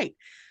 that's great.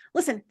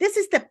 Listen, this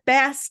is the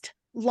best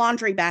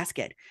laundry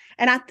basket.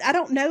 And I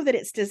don't know that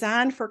it's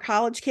designed for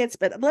college kids,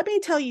 but let me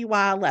tell you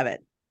why I love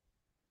it.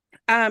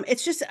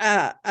 It's just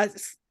I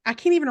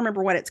can't even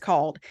remember what it's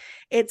called.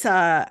 It's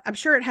I'm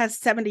sure it has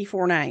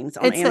 74 names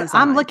on Amazon.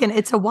 I'm looking.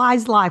 It's a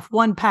Wise Life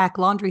 1-pack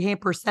laundry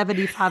hamper,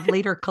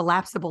 75-liter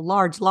collapsible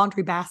large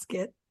laundry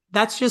basket.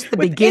 That's just the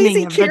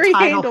beginning of the title.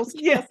 Handles.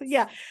 Yes,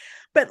 yeah.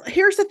 But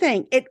here's the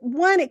thing: it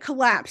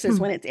collapses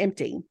when it's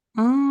empty.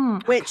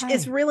 Which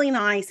is really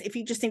nice if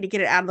you just need to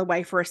get it out of the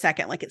way for a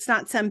second. Like, it's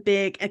not some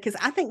big, because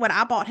I think what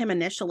I bought him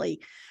initially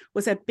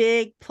was a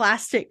big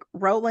plastic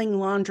rolling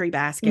laundry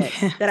basket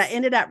that I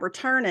ended up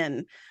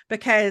returning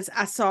because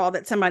I saw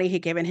that somebody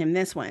had given him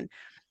this one.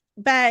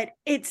 But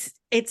it's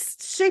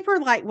super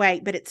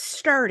lightweight, but it's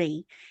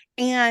sturdy.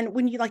 And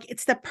when you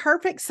it's the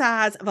perfect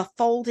size of a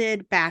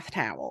folded bath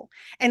towel.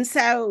 And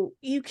so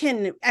you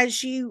can,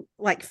 as you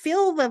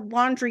fill the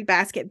laundry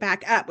basket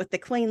back up with the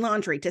clean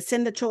laundry to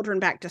send the children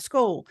back to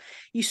school,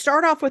 you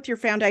start off with your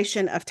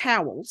foundation of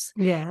towels.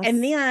 Yes.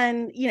 And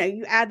then,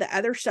 you add the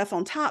other stuff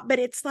on top, but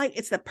it's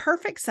the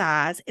perfect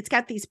size. It's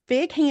got these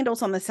big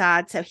handles on the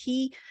side. So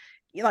he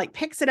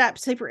picks it up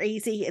super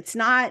easy. It's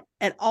not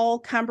at all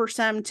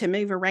cumbersome to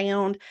move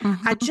around.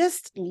 I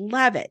just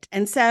love it.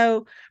 And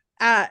so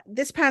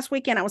this past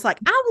weekend, I was like,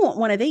 I want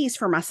one of these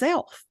for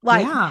myself.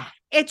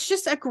 It's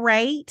just a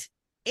great,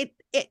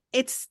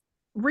 it's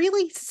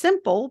really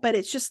simple, but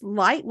it's just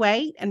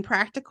lightweight and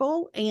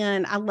practical.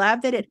 And I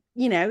love that it,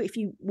 if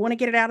you want to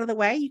get it out of the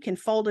way, you can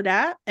fold it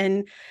up.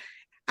 And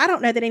I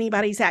don't know that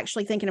anybody's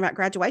actually thinking about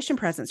graduation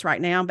presents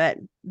right now, but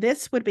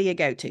this would be a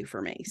go-to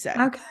for me. So,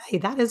 okay,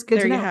 that is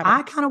good to know.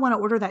 I kind of want to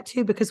order that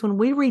too, because when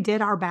we redid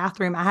our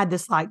bathroom, I had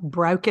this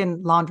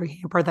broken laundry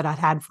hamper that I'd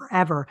had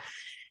forever.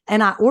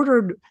 And I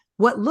ordered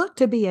what looked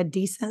to be a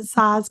decent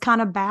size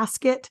kind of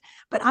basket.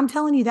 But I'm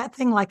telling you, that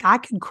thing, I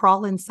could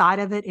crawl inside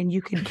of it and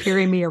you could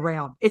carry me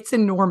around. It's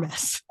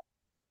enormous.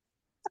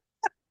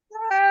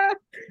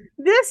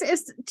 This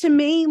is, to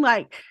me,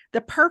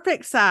 the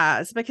perfect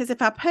size, because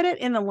if I put it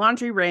in the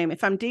laundry room,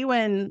 if I'm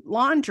doing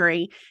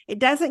laundry, it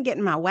doesn't get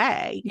in my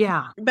way.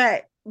 Yeah.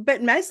 But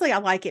mostly I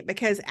like it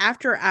because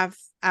after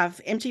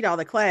I've emptied all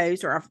the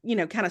clothes, or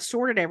I've, kind of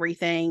sorted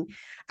everything,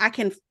 I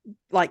can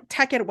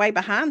tuck it away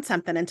behind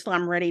something until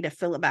I'm ready to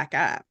fill it back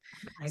up.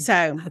 Okay.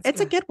 So it's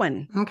a good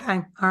one.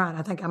 Okay. All right.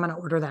 I think I'm going to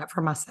order that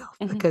for myself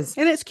because.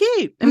 And it's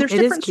cute. And there's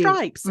different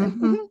stripes.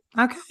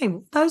 Okay.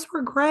 Those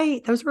were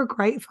great. Those were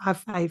great 5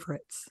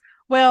 favorites.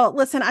 Well,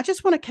 listen, I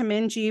just want to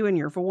commend you and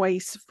your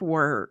voice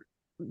for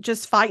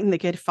just fighting the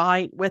good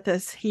fight with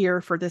us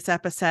here for this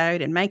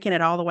episode and making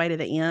it all the way to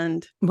the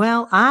end.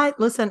 Well, I'm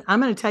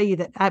going to tell you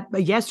that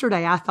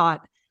yesterday I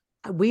thought,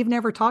 we've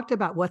never talked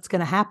about what's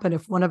going to happen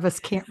if one of us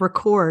can't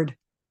record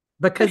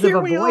because of a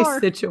voice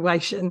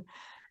situation.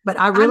 But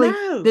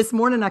this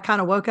morning I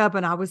kind of woke up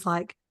and I was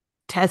like,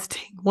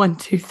 testing, 1,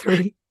 2,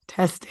 3,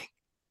 testing.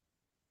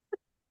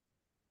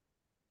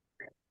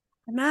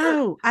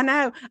 I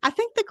know. I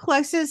think the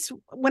closest,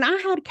 when I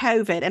had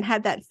COVID and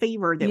had that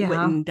fever that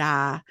wouldn't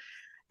die,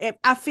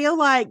 I feel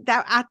like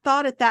that I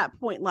thought at that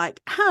point,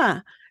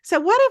 so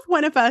what if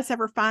one of us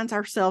ever finds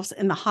ourselves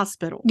in the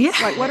hospital? Yeah.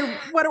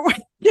 What are we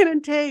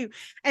going to do?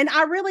 And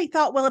I really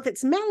thought, well, if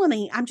it's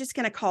Melanie, I'm just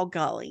going to call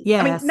Gully.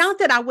 Yes. I mean, not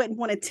that I wouldn't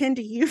want to tend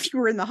to you if you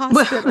were in the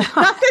hospital.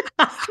 not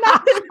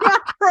that my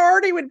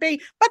priority would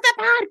be, but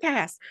the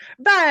podcast.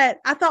 But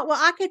I thought, well,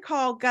 I could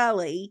call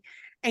Gully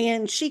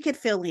and she could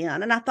fill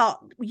in. And I thought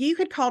you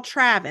could call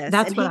Travis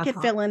and he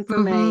could fill in for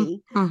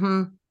me.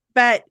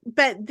 But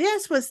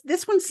this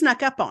one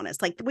snuck up on us.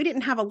 We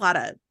didn't have a lot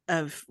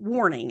of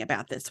warning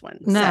about this one.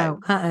 No,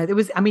 it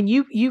was,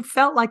 you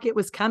felt like it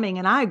was coming,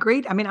 and I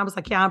agreed. I was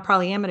like, yeah, I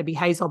probably am going to be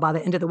Hazel by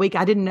the end of the week.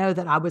 I didn't know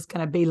that I was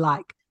going to be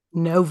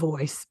no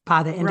voice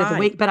by the end of the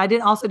week, but I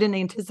didn't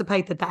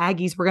anticipate that the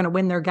Aggies were going to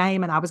win their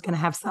game and I was going to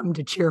have something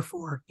to cheer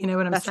for. You know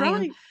what I'm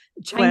saying?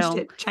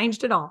 Right.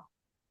 Changed it all.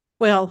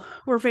 Well,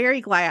 we're very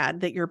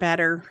glad that you're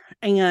better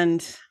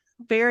and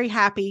very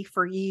happy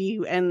for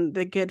you and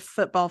the good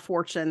football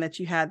fortune that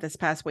you had this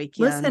past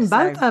weekend. Listen,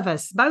 both of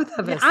us.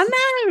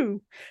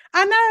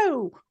 I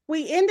know.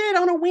 We ended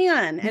on a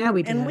win. And,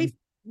 we did. And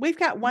we've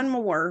got one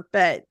more,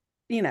 but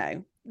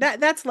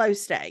that's low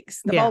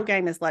stakes. The bowl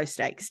game is low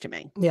stakes to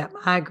me. Yeah,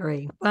 I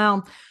agree.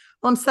 Well,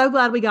 I'm so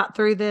glad we got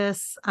through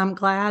this. I'm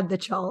glad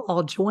that y'all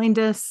all joined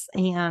us,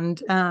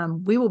 and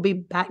we will be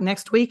back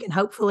next week, and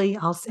hopefully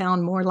I'll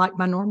sound more like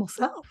my normal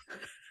self.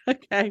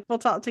 Okay. We'll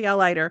talk to y'all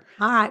later.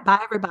 All right.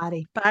 Bye,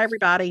 everybody. Bye,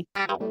 everybody.